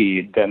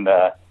lead than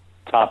the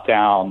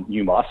top-down,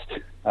 you must.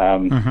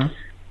 And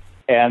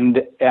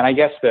I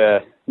guess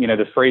the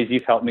phrase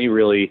you've helped me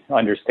really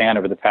understand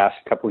over the past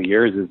couple of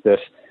years is this,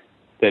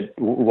 that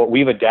what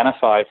we've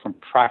identified from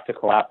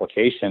practical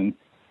application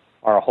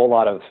are a whole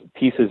lot of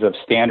pieces of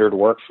standard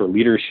work for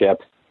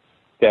leadership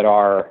that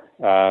are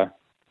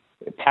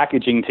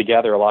packaging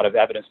together a lot of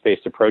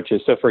evidence-based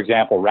approaches. So, for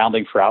example,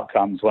 rounding for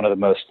outcomes, one of the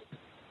most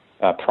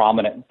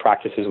prominent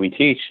practices we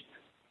teach,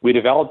 we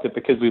developed it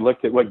because we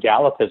looked at what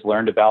Gallup has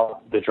learned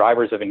about the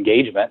drivers of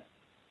engagement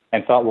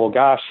and thought, well,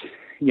 gosh,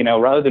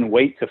 rather than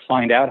wait to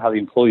find out how the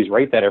employees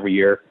rate that every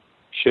year,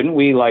 shouldn't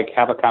we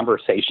have a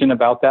conversation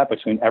about that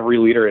between every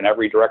leader and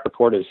every direct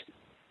report as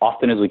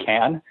often as we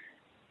can?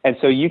 And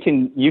so you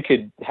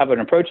could have an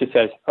approach that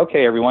says,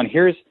 okay, everyone,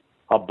 here's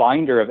a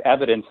binder of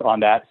evidence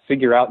on that.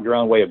 Figure out your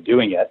own way of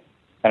doing it.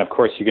 And of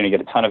course, you're going to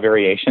get a ton of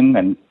variation,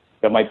 and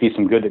there might be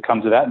some good that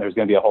comes of that, and there's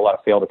going to be a whole lot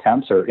of failed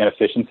attempts or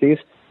inefficiencies.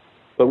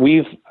 But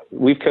we've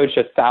coached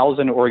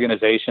 1,000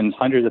 organizations,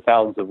 hundreds of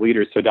thousands of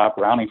leaders to adopt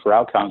rounding for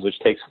outcomes, which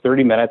takes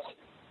 30 minutes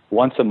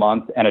once a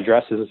month and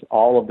addresses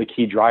all of the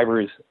key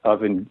drivers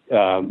of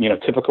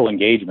typical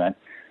engagement,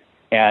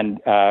 and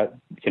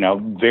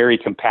very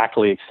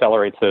compactly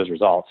accelerates those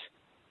results.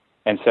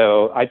 And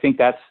so I think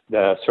that's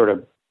the sort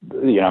of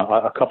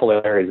a couple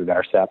of areas of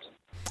intercept.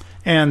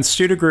 And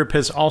Studer Group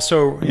has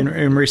also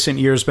in recent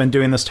years been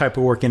doing this type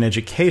of work in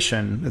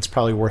education. It's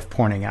probably worth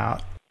pointing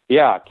out.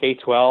 Yeah,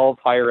 K-12,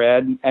 higher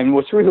ed. And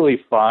what's really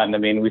fun,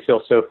 we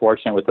feel so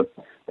fortunate with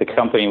the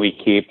company we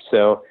keep.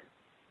 So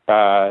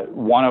I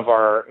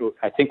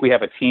think we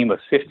have a team of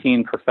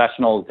 15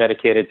 professionals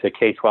dedicated to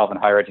K-12 and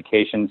higher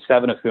education,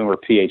 7 of whom are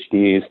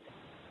PhDs,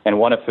 and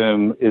one of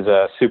whom is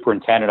a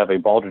superintendent of a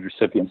Baldrige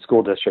recipient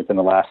school district in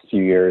the last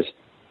few years.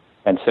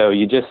 And so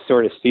you just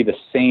sort of see the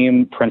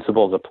same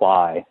principles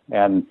apply.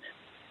 And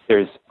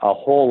there's a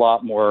whole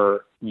lot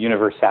more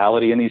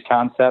universality in these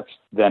concepts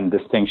than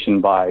distinction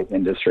by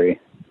industry.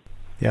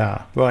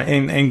 Yeah. Well,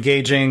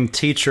 engaging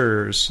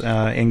teachers,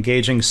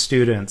 engaging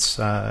students,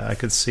 I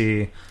could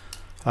see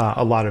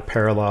a lot of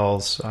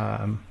parallels.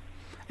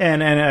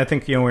 And I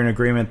think, we're in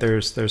agreement.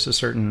 There's a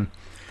certain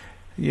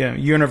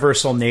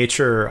universal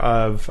nature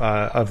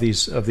of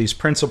these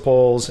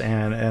principles,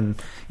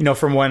 and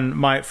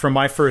from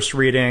my first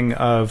reading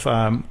of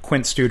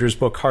Quint Studer's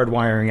book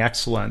Hardwiring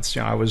Excellence,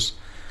 I was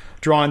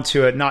drawn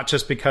to it not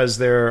just because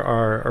there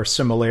are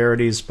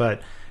similarities,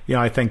 but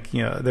I think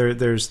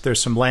there's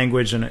some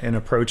language and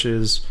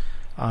approaches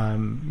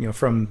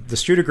from the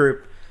Studer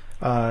Group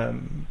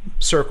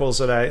circles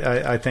that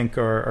I think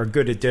are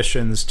good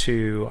additions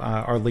to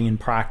our lean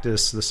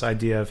practice. This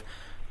idea of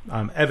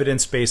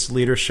evidence-based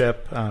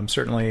leadership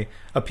certainly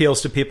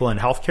appeals to people in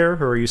healthcare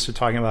who are used to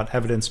talking about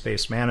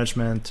evidence-based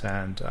management.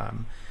 And,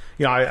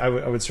 I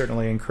would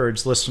certainly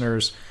encourage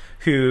listeners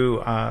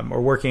who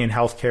are working in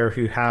healthcare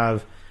who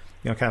have,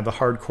 kind of the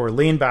hardcore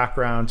lean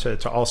background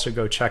to also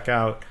go check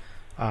out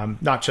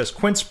not just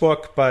Quint's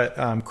book, but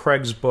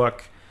Craig's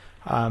book,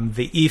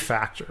 The E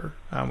Factor,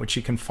 which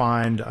you can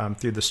find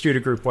through the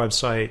Studer Group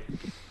website,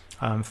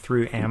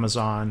 through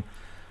Amazon.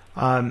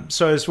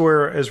 So as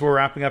we're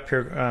wrapping up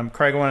here,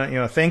 Craig, I want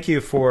to thank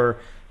you for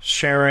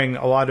sharing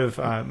a lot of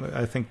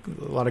I think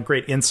a lot of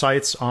great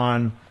insights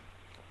on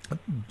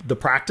the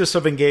practice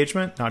of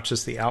engagement, not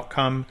just the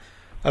outcome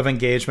of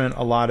engagement.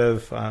 A lot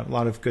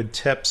of good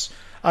tips.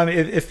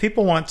 If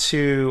people want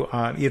to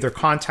either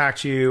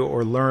contact you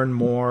or learn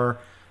more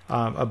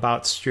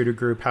about Studer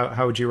Group,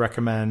 how would you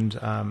recommend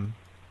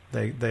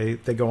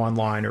they go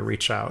online or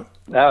reach out?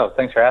 Oh,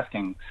 thanks for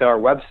asking. So our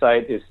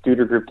website is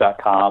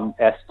studergroup.com,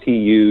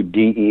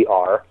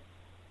 STUDER.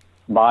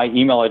 My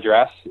email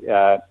address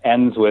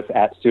ends with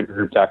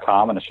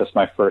 @studergroup.com, and it's just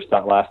my first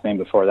last name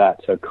before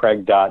that. So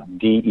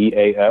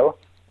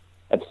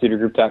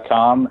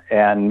craig.deao@studergroup.com.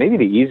 And maybe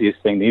the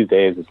easiest thing these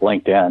days is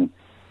LinkedIn.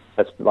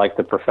 That's like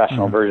the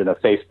professional version of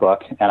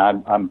Facebook.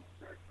 And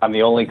I'm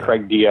the only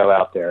Craig Deao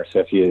out there. So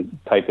if you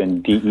type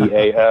in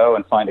DEAO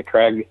and find a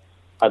Craig,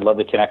 I'd love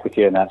to connect with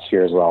you in that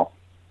sphere as well.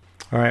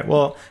 All right.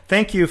 Well,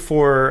 thank you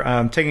for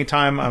taking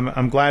time.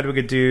 I'm glad we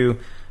could do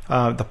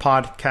the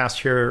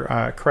podcast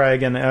here,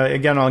 Craig. And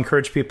again, I'll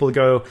encourage people to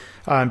go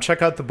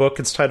check out the book.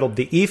 It's titled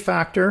The E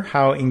Factor: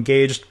 How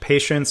Engaged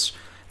Patients,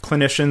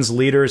 Clinicians,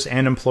 Leaders,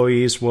 and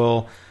Employees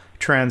Will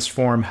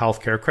Transform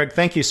Healthcare. Craig,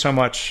 thank you so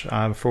much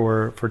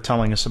for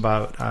telling us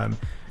about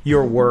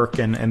your work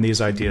and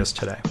these ideas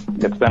today.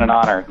 It's been an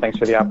honor. Thanks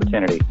for the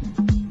opportunity.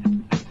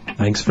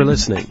 Thanks for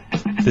listening.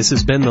 This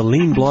has been the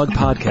Lean Blog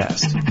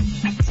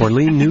Podcast. For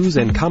Lean news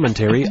and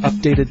commentary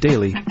updated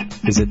daily,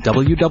 visit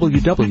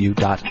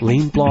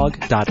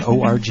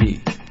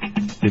www.leanblog.org.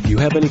 If you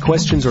have any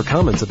questions or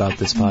comments about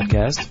this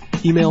podcast,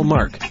 email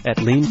Mark at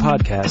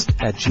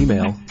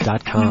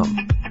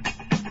leanpodcast@gmail.com.